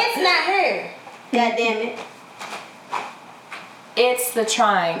 It's not her. God damn it. It's the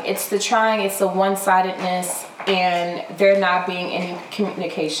trying. It's the one-sidedness, and there not being any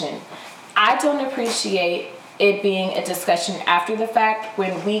communication. I don't appreciate it being a discussion after the fact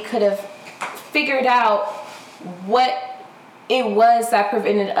when we could have figured out what it was that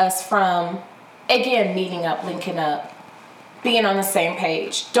prevented us from, again, meeting up, linking up, being on the same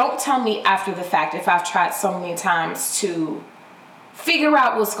page. Don't tell me after the fact if I've tried so many times to figure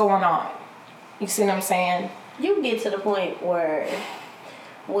out what's going on. You see what I'm saying? You get to the point where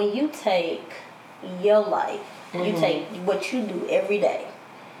when you take your life, you take what you do every day.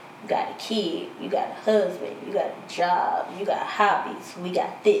 You got a kid, you got a husband, you got a job, you got hobbies, we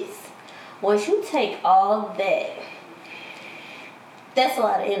got this. Once you take all that, that's a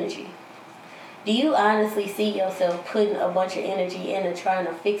lot of energy. Do you honestly see yourself putting a bunch of energy into trying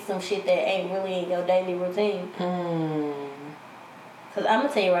to fix some shit that ain't really in your daily routine? Because I'm going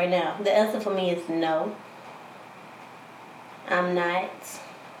to tell you right now, the answer for me is no. I'm not.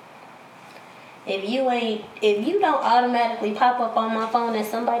 If you don't automatically pop up on my phone as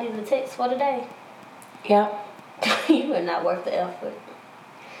somebody to text for the day, Yep. you are not worth the effort.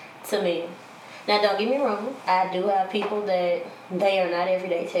 To me. Now, don't get me wrong. I do have people that they are not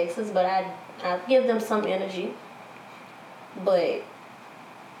everyday texters, but I give them some energy. But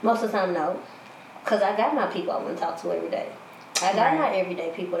most of the time, no. Because I got my people I want to talk to every day. I got my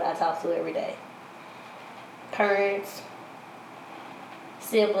everyday people that I talk to every day. Parents,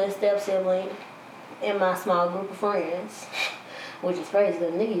 siblings, step-sibling, and my small group of friends. Which is crazy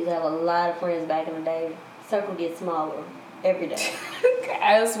because niggas used to have a lot of friends back in the day. Circle gets smaller every day.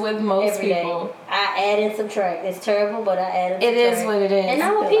 As with most Every day. people. I add and subtract. It's terrible, but I add and subtract. It is what it is. And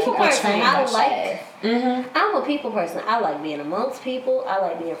I'm a people person. Mm-hmm. I'm a people person. I like being amongst people. I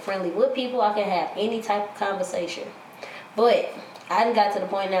like being friendly with people. I can have any type of conversation. But I done got to the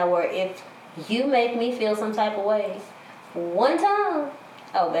point now where if you make me feel some type of way one time,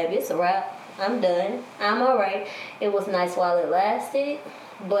 oh baby, it's a wrap. I'm done. I'm alright. It was nice while it lasted,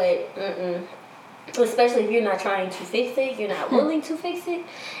 but especially if you're not trying to fix it, you're not willing to fix it,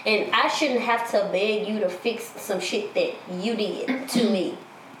 and I shouldn't have to beg you to fix some shit that you did to me.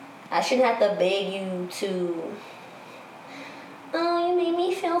 I shouldn't have to beg you to, oh, you made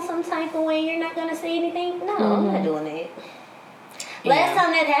me feel some type of way, you're not gonna say anything? No, I'm not doing that. Last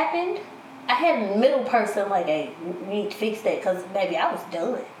time that happened, I had a middle person like, hey, we need to fix that, because baby, I was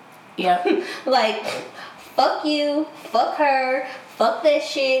done. Yep. Like, fuck you, fuck her, fuck that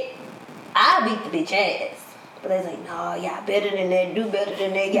shit. I beat the bitch ass. But they say, no, y'all better than that, do better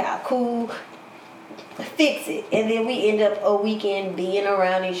than that, y'all cool. Fix it. And then we end up a weekend being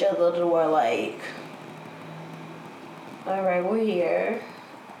around each other to where like, alright, we're here.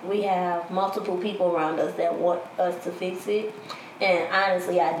 We have multiple people around us that want us to fix it. And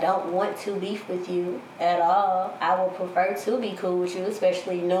honestly, I don't want to beef with you at all. I would prefer to be cool with you,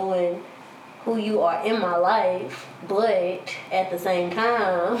 especially knowing who you are in my life. But at the same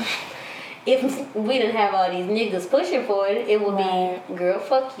time, if we didn't have all these niggas pushing for it, it would be, girl,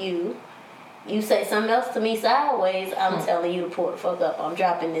 fuck you. You say something else to me sideways, I'm telling you to pull the fuck up. I'm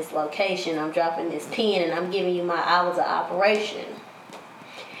dropping this location, I'm dropping this pin, and I'm giving you my hours of operation.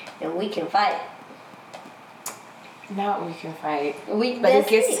 And we can fight. Now we can fight. But it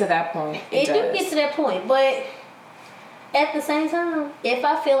gets to that point. It do get to that point. But at the same time, if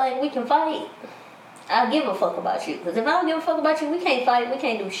I feel like we can fight, I'll give a fuck about you. Because if I don't give a fuck about you, we can't fight. We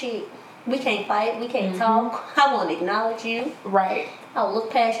can't do shit. We can't fight. We can't talk. I won't acknowledge you. Right. I'll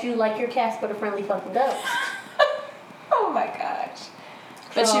look past you like you're Casper the Friendly Fucking Ghost. Oh my gosh.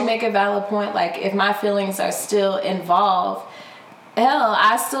 But you make a valid point. Like, if my feelings are still involved, hell,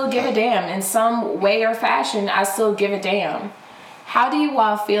 I still give a damn. In some way or fashion, I still give a damn. How do you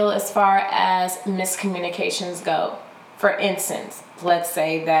all feel as far as miscommunications go? For instance, let's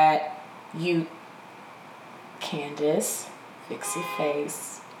say that you, Candace, fix your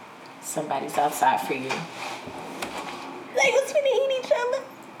face, somebody's outside for you. They was finna eat each other.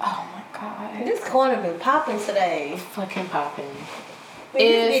 Oh my God. This corner been popping today. Fucking popping.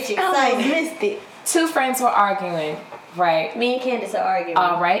 This bitch excited. missed it. Two friends were arguing, right? Me and Candace are arguing.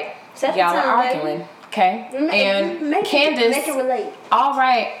 All right. Set the Y'all are time, arguing, baby. okay? And make Candace, make it relate. all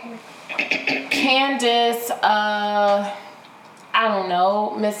right. Candace, I don't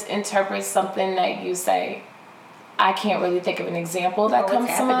know, misinterprets something that you say. I can't really think of an example that comes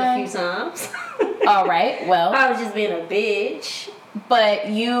to mind. A few times. All right, well. I was just being a bitch. But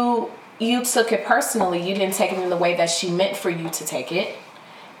you took it personally. You didn't take it in the way that she meant for you to take it.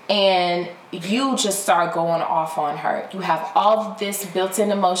 And you just start going off on her. You have all of this built-in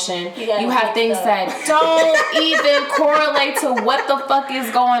emotion. You have things that don't even correlate to what the fuck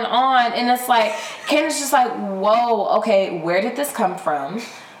is going on. And it's like, Candace just like, whoa, okay, where did this come from?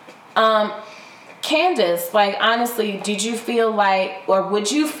 Candace, like, honestly, did you feel like, or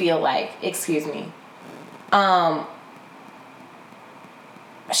would you feel like, excuse me,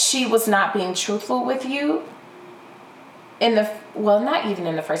 she was not being truthful with you not even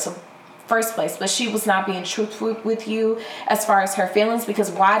in the first place, but she was not being truthful with you as far as her feelings?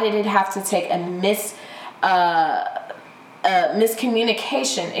 Because why did it have to take a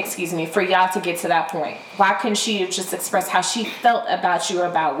miscommunication, excuse me, for y'all to get to that point? Why couldn't she just express how she felt about you or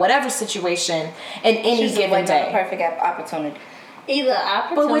about whatever situation in any given day? Perfect opportunity. Either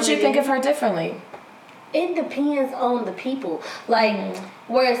opportunity. But would you think of her differently? It depends on the people. Like,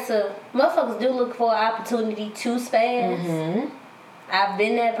 whereas motherfuckers do look for an opportunity to spaz. Mm-hmm. I've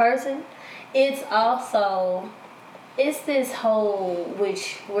been that person. It's also, it's this whole,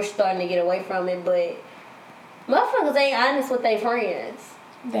 which we're starting to get away from it, but motherfuckers ain't honest with their friends.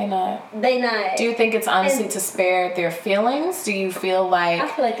 They not. Do you think it's honestly to spare their feelings? Do you feel like... I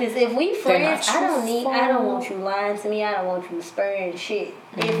feel like this. If we friends, I don't want you lying to me. I don't want you sparing shit.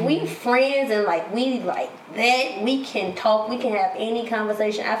 Mm-hmm. If we friends and like we like that, we can talk. We can have any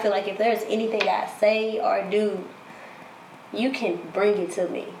conversation. I feel like if there's anything I say or do, you can bring it to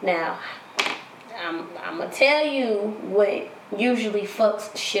me. Now, I'm gonna tell you what usually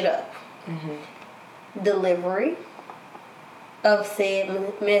fucks shit up. Mm-hmm. Delivery of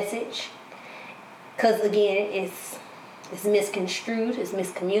said message, because again it's misconstrued, it's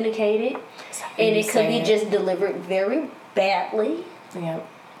miscommunicated, and it could be just delivered very badly. Yep.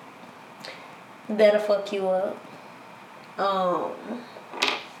 That'll fuck you up.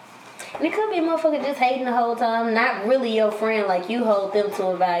 And it could be a motherfucker just hating the whole time, not really your friend. Like, you hold them to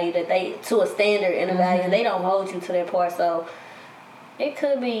a value to a standard and a value. They don't hold you to their part, so it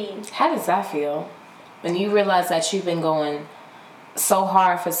could be. How does that feel when you realize that you've been going so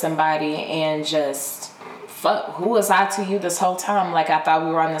hard for somebody and just, fuck, who was I to you this whole time? Like, I thought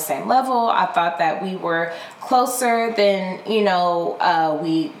we were on the same level. I thought that we were closer than, we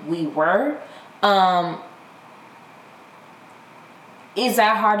were. Is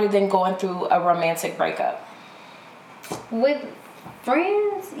that harder than going through a romantic breakup? With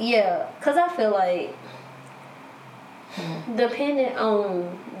friends, yeah. Because I feel like, depending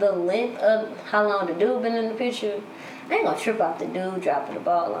on the length of how long the dude been in the picture, I ain't gonna trip off the dude dropping the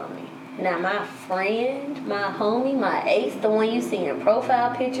ball on me. Now, my friend, my homie, my ace, the one you see in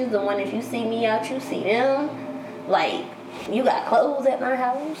profile pictures, the one if you see me out, you see them. Like, you got clothes at my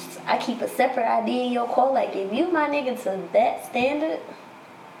house. I keep a separate ID in your call. Like, if you my nigga to that standard,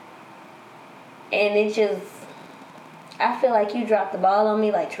 and it just, I feel like you dropped the ball on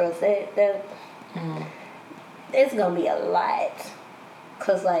me, like Trust said, that it's gonna be a lot.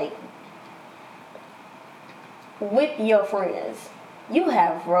 Cause like, with your friends, you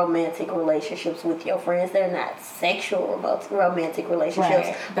have romantic relationships with your friends. They're not sexual romantic relationships,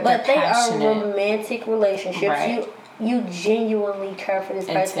 right. but they are romantic relationships. Right. You genuinely care for this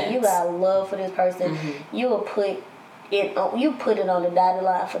person. Intense. You got love for this person. Mm-hmm. You put it on the dotted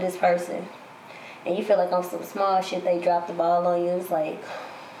line for this person, and you feel like on some small shit they dropped the ball on you. It's like,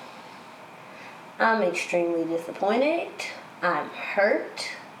 I'm extremely disappointed. I'm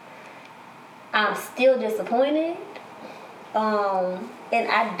hurt. I'm still disappointed. And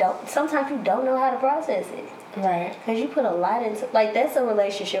sometimes you don't know how to process it. Right. Because you put a lot into, like, that's a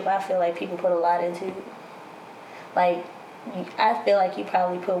relationship I feel like people put a lot into. Like, I feel like you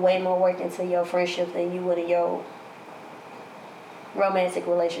probably put way more work into your friendship than you would in your romantic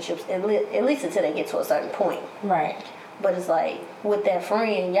relationships, at least until they get to a certain point. Right. But it's like, with that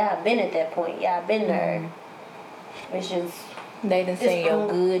friend, y'all been at that point. Y'all been there. It's just... They done seen your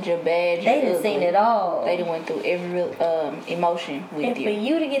good, your bad, your They done ugly. seen it all. They done went through every emotion with and you. And for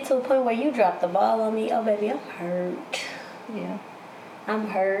you to get to a point where you drop the ball on me, oh baby, I'm hurt. Yeah. I'm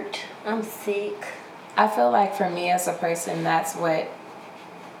hurt. I'm sick. I feel like for me as a person, that's what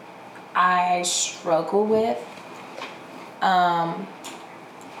I struggle with.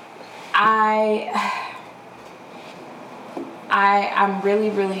 I'm really,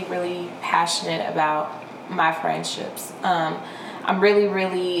 really, really passionate about my friendships. I'm really,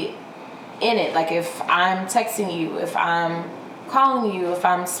 really in it. Like, if I'm texting you, if I'm calling you, if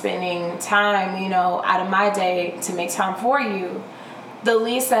I'm spending time, out of my day to make time for you, the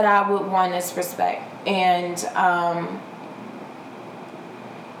least that I would want is respect. And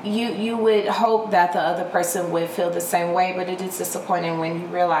you would hope that the other person would feel the same way, but it is disappointing when you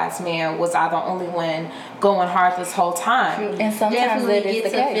realize, man, was I the only one going hard this whole time? And sometimes definitely that is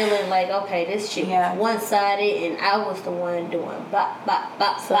gets the a case. feeling like, okay, this shit was one-sided and I was the one doing bop, bop,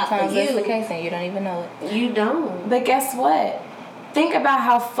 bop, Sometimes bop for that's you. the case and you don't even know it. You don't. But guess what? Think about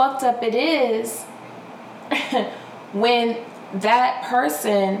how fucked up it is when that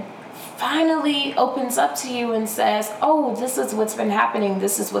person finally opens up to you and says, oh, this is what's been happening,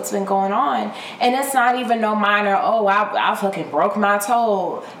 this is what's been going on. And it's not even no minor, oh, I fucking broke my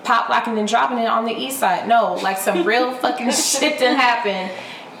toe, pop locking and dropping it on the east side. No, like some real fucking shit that happened.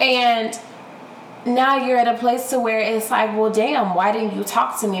 And now you're at a place to where it's like, well, damn, why didn't you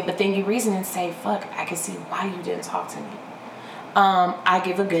talk to me? But then you reason and say, fuck, I can see why you didn't talk to me. I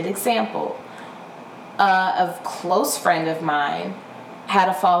give a good example. A close friend of mine had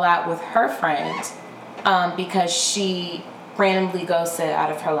a fallout with her friend because she randomly ghosted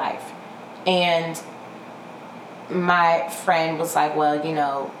out of her life. And my friend was like,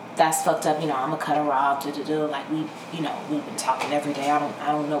 well, that's fucked up, I'm gonna cut her off, like we've been talking every day. I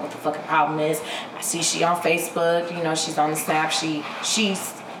don't know what the fucking problem is. I see she on Facebook, she's on the Snap,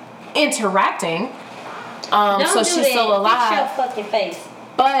 she's interacting. So she's still alive. Fix your fucking face.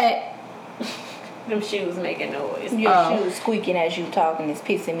 But them shoes making noise. Your shoes squeaking as you talking is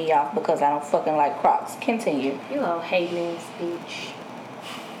pissing me off because I don't fucking like Crocs. Continue. You all hate me speech.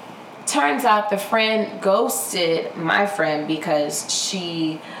 Turns out the friend ghosted my friend because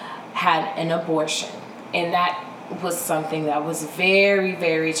she had an abortion. And that was something that was very,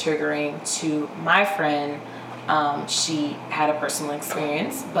 very triggering to my friend. She had a personal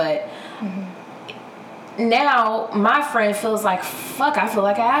experience, but now my friend feels like, fuck, I feel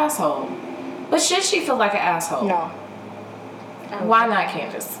like an asshole. But should she feel like an asshole? No. Why not,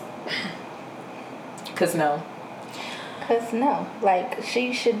 Candace? Because no. Because no. Like,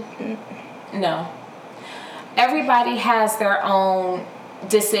 she should... No. Everybody has their own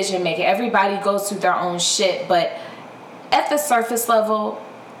decision making. Everybody goes through their own shit. But at the surface level,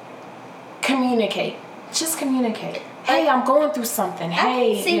 communicate. Just communicate. Hey, I'm going through something.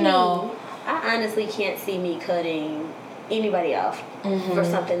 Hey, I honestly can't see me cutting anybody off for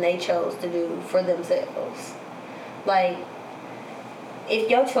something they chose to do for themselves. Like, if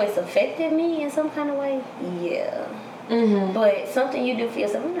your choice affected me in some kind of way, yeah. But something you do for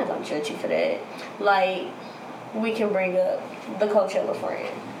yourself, I'm not gonna judge you for that. Like, we can bring up the Coachella friend.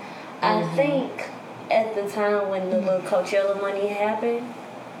 I think at the time when the little Coachella money happened,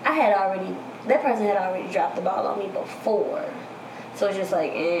 that person had already dropped the ball on me before. So it's just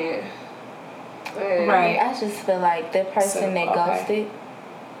like, Right. I just feel like that person that ghosted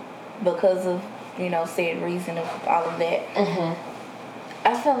because of, said reason of all of that,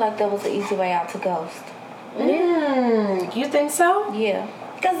 I felt like that was the easy way out to ghost. You think so? Yeah.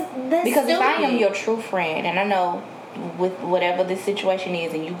 Because if I am your true friend and I know with whatever the situation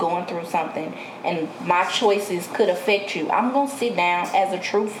is and you going through something and my choices could affect you, I'm going to sit down as a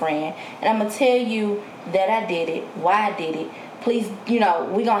true friend and I'm going to tell you that I did it, why I did it. Please, we're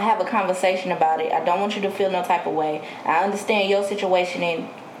going to have a conversation about it. I don't want you to feel no type of way. I understand your situation and,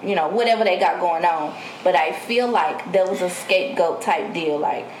 whatever they got going on. But I feel like there was a scapegoat type deal.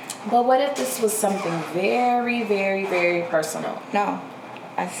 Like, but what if this was something very, very, very personal? No.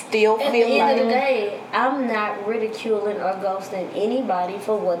 I still feel like... At the end of the day, I'm not ridiculing or ghosting anybody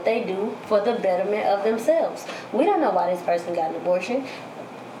for what they do for the betterment of themselves. We don't know why this person got an abortion.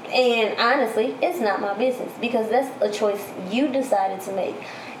 And honestly, it's not my business because that's a choice you decided to make.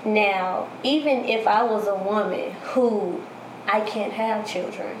 Now, even if I was a woman who I can't have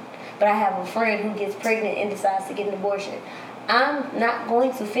children, but I have a friend who gets pregnant and decides to get an abortion, I'm not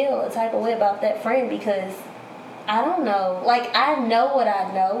going to feel a type of way about that friend because I don't know. Like, I know what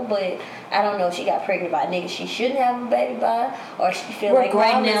I know, but I don't know if she got pregnant by a nigga she shouldn't have a baby by, or she feel like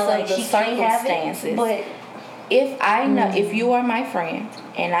right now like she can't have it. But if I know, if you are my friend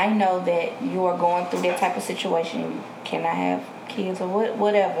and I know that you are going through that type of situation, you cannot have kids or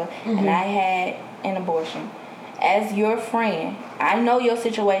whatever, and I had an abortion, as your friend, I know your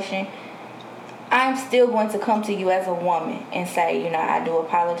situation, I'm still going to come to you as a woman and say, I do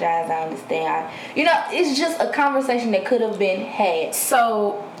apologize, I understand. It's just a conversation that could have been had.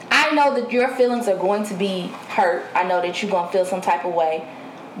 So I know that your feelings are going to be hurt. I know that you're going to feel some type of way.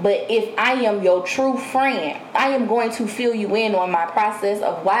 But if I am your true friend, I am going to fill you in on my process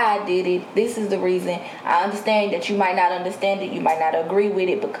of why I did it. This is the reason. I understand that you might not understand it. You might not agree with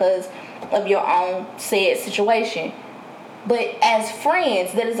it because of your own said situation. But as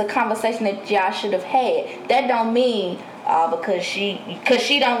friends, that is a conversation that y'all should have had. That don't mean because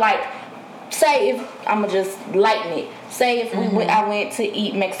she don't like. Say if I'ma just lighten it. Say if I went to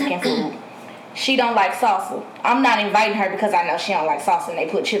eat Mexican food. She don't like salsa. I'm not inviting her because I know she don't like salsa and they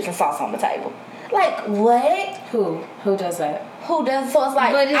put chips and sauce on the table. Like, what? Who does that? Who does? So it's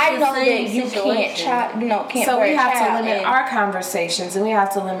like, But it's I the know same that you situation. can't So we have to child limit and- our conversations and we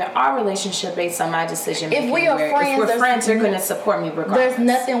have to limit our relationship based on my decision making. If we are friends, if we're there's- friends, you're going to support me regardless. There's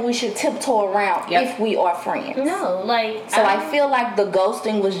nothing we should tiptoe around if we are friends. No, like So I feel like the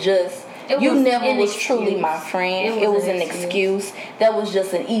ghosting was just... You was never an was truly excuse. my friend. It was an excuse. That was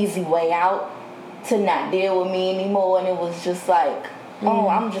just an easy way out to not deal with me anymore. And it was just like, oh,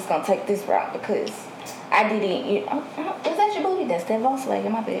 I'm just going to take this route because I didn't... was that your booty? That's that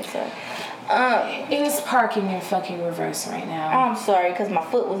Volkswagen. My bad, sorry. It was parking in fucking reverse right now. I'm sorry because my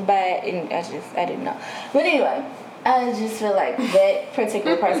foot was bad and I didn't know. But anyway, I just feel like that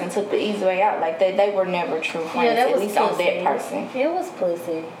particular person took the easy way out. Like they were never true friends. yeah, that at was least pussy. on that person. It was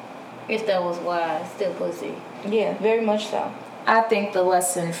pussy. If that was why, still pussy. Yeah, very much so. I think the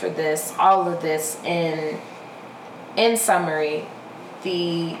lesson for this, all of this, in summary,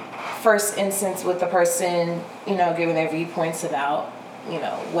 the first instance with the person, giving their viewpoints about,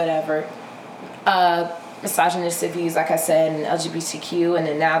 whatever, misogynistic views, like I said, and LGBTQ, and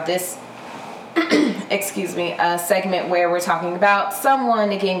then now this, segment where we're talking about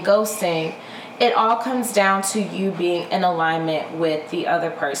someone, again, ghosting. It all comes down to you being in alignment with the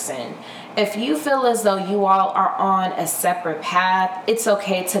other person. If you feel as though you all are on a separate path, it's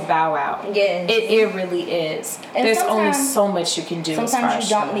okay to bow out. Yes. It really is. And There's only sometimes- so much you can do. Sometimes you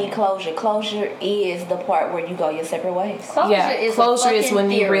don't need closure. Closure is the part where you go your separate ways. Closure is a closure is fucking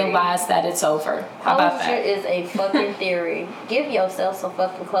when you theory. realize that it's over. How about Closure that? is a fucking theory. Give yourself some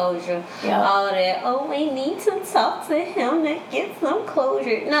fucking closure. Yeah. All that, we need to talk to him to get some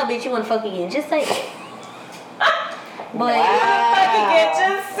closure. No, bitch, you want to fuck again. Just say it. But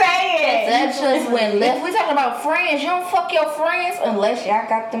Just say it. That's just when we talking about friends. You don't fuck your friends unless y'all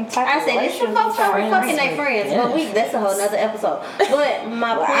got them type I of said, it's the relationships folks with who are your fucking friends. their friends. But that's a whole nother episode. But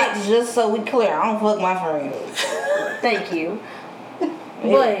my point, Just so we clear, I don't fuck my friends. thank you.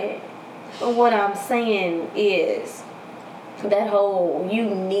 But what I'm saying is that whole you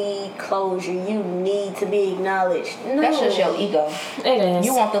need closure, you need to be acknowledged. No. That's just your ego. It is.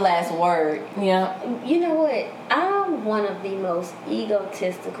 You want the last word. Yeah. You know what? I'm one of the most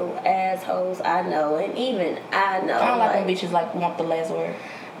egotistical assholes I know, and even I know. I don't like when bitches want the last word.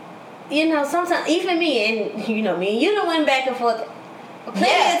 Sometimes even me and me and you done went back and forth. Plenty of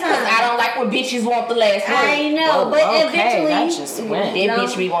Because times. I don't like when bitches want the last word. I know, but okay, eventually that just went. That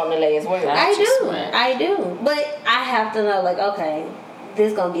bitch be wanting the last word. I do, but I have to know, like, okay,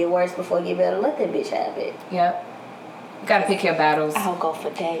 this gonna get worse before it get better. Let that bitch have it. Yep. You gotta pick your battles. I'll go for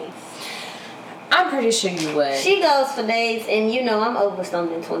days. I'm pretty sure you would. She goes for days, and I'm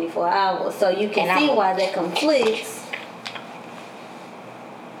overstoned in 24 hours, so you can And see I'm- why that conflicts.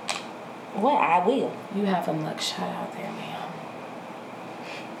 Well, I will. You have a mugshot out there, ma'am.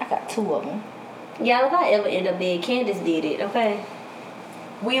 I got 2 of them. Y'all, if I ever end up dead, Candace did it, okay?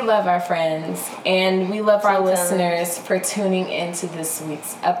 We love our friends and we love our Sometimes. listeners for tuning into this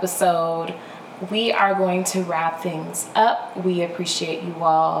week's episode. We are going to wrap things up. We appreciate you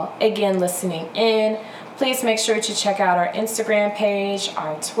all again listening in. Please make sure to check out our Instagram page,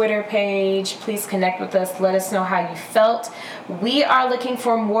 our Twitter page. Please connect with us. Let us know how you felt. We are looking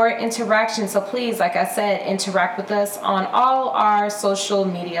for more interaction. So please, like I said, interact with us on all our social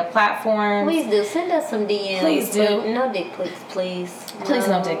media platforms. Please do send us some DMs. Please do. But no dick pics, please. Please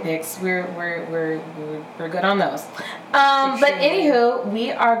no dick pics. We're good on those. But anywho,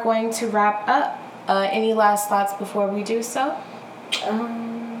 we are going to wrap up. Any last thoughts before we do so?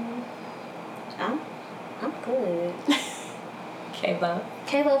 I'm good. Kayla.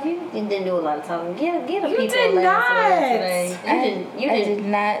 Caleb, you didn't do a lot of talking. Get the You people did last not. word today. I did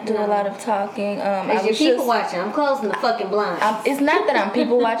not do a lot of talking. I Because was your people just, watching. I'm closing the fucking blinds. it's not that I'm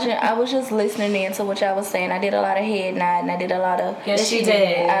people watching. I was just listening in to what y'all was saying. I did a lot of head nodding. I did a lot of... Yes, she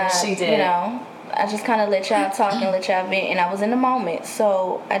did. She did. I just kind of let y'all talk and let y'all vent, and I was in the moment,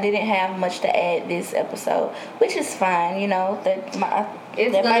 so I didn't have much to add this episode, which is fine. It's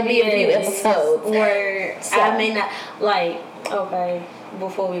There gonna might be a few episodes where So. I may not like. Okay,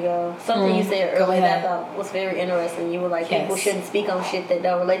 before we go, something you said Go earlier that I ahead. thought was very interesting. You were like, Yes. people shouldn't speak on shit that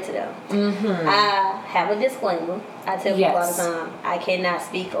don't relate to them. Mm-hmm. I have a disclaimer. I tell people all the time, I cannot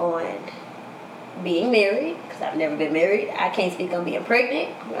speak on being married, because I've never been married. I can't speak on being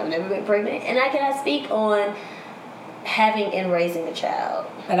pregnant. I've never been pregnant. And I cannot speak on having and raising a child.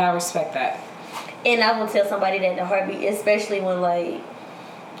 And I respect that. And I will tell somebody that in a heartbeat, especially when, like,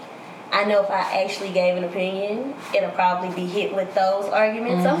 I know if I actually gave an opinion, it'll probably be hit with those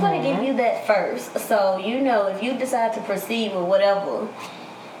arguments. So I'm going to give you that first. So, you know, if you decide to proceed with whatever,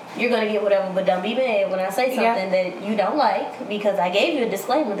 you're going to get whatever. But don't be mad when I say something that you don't like, because I gave you a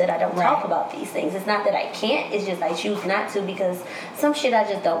disclaimer that I don't talk about these things. It's not that I can't. It's just I choose not to, because some shit I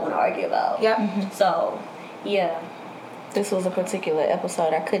just don't want to argue about. Yep. So, yeah. This was a particular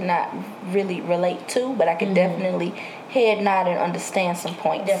episode I could not really relate to, but I could definitely head nod and understand some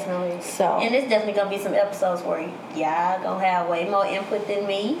points. Definitely. So, and there's definitely going to be some episodes where y'all going to have way more input than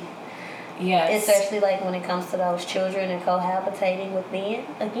me. Yes. Especially like when it comes to those children and cohabitating with men.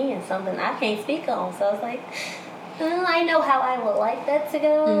 Again, something I can't speak on. So it's like, I know how I would like that to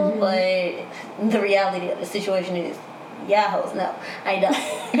go, but the reality of the situation is, y'all hoes, no, I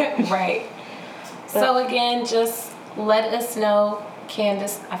don't. Right. So again, just let us know.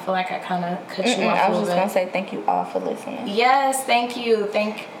 Candace, I feel like I kind of cut you off I a was little just bit. going to say thank you all for listening. Yes, thank you.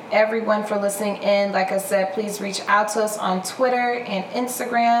 Thank everyone for listening in. Like I said, please reach out to us on Twitter and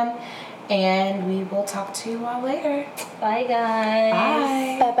Instagram, and we will talk to you all later. Bye,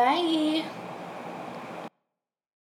 guys. Bye. Bye-bye.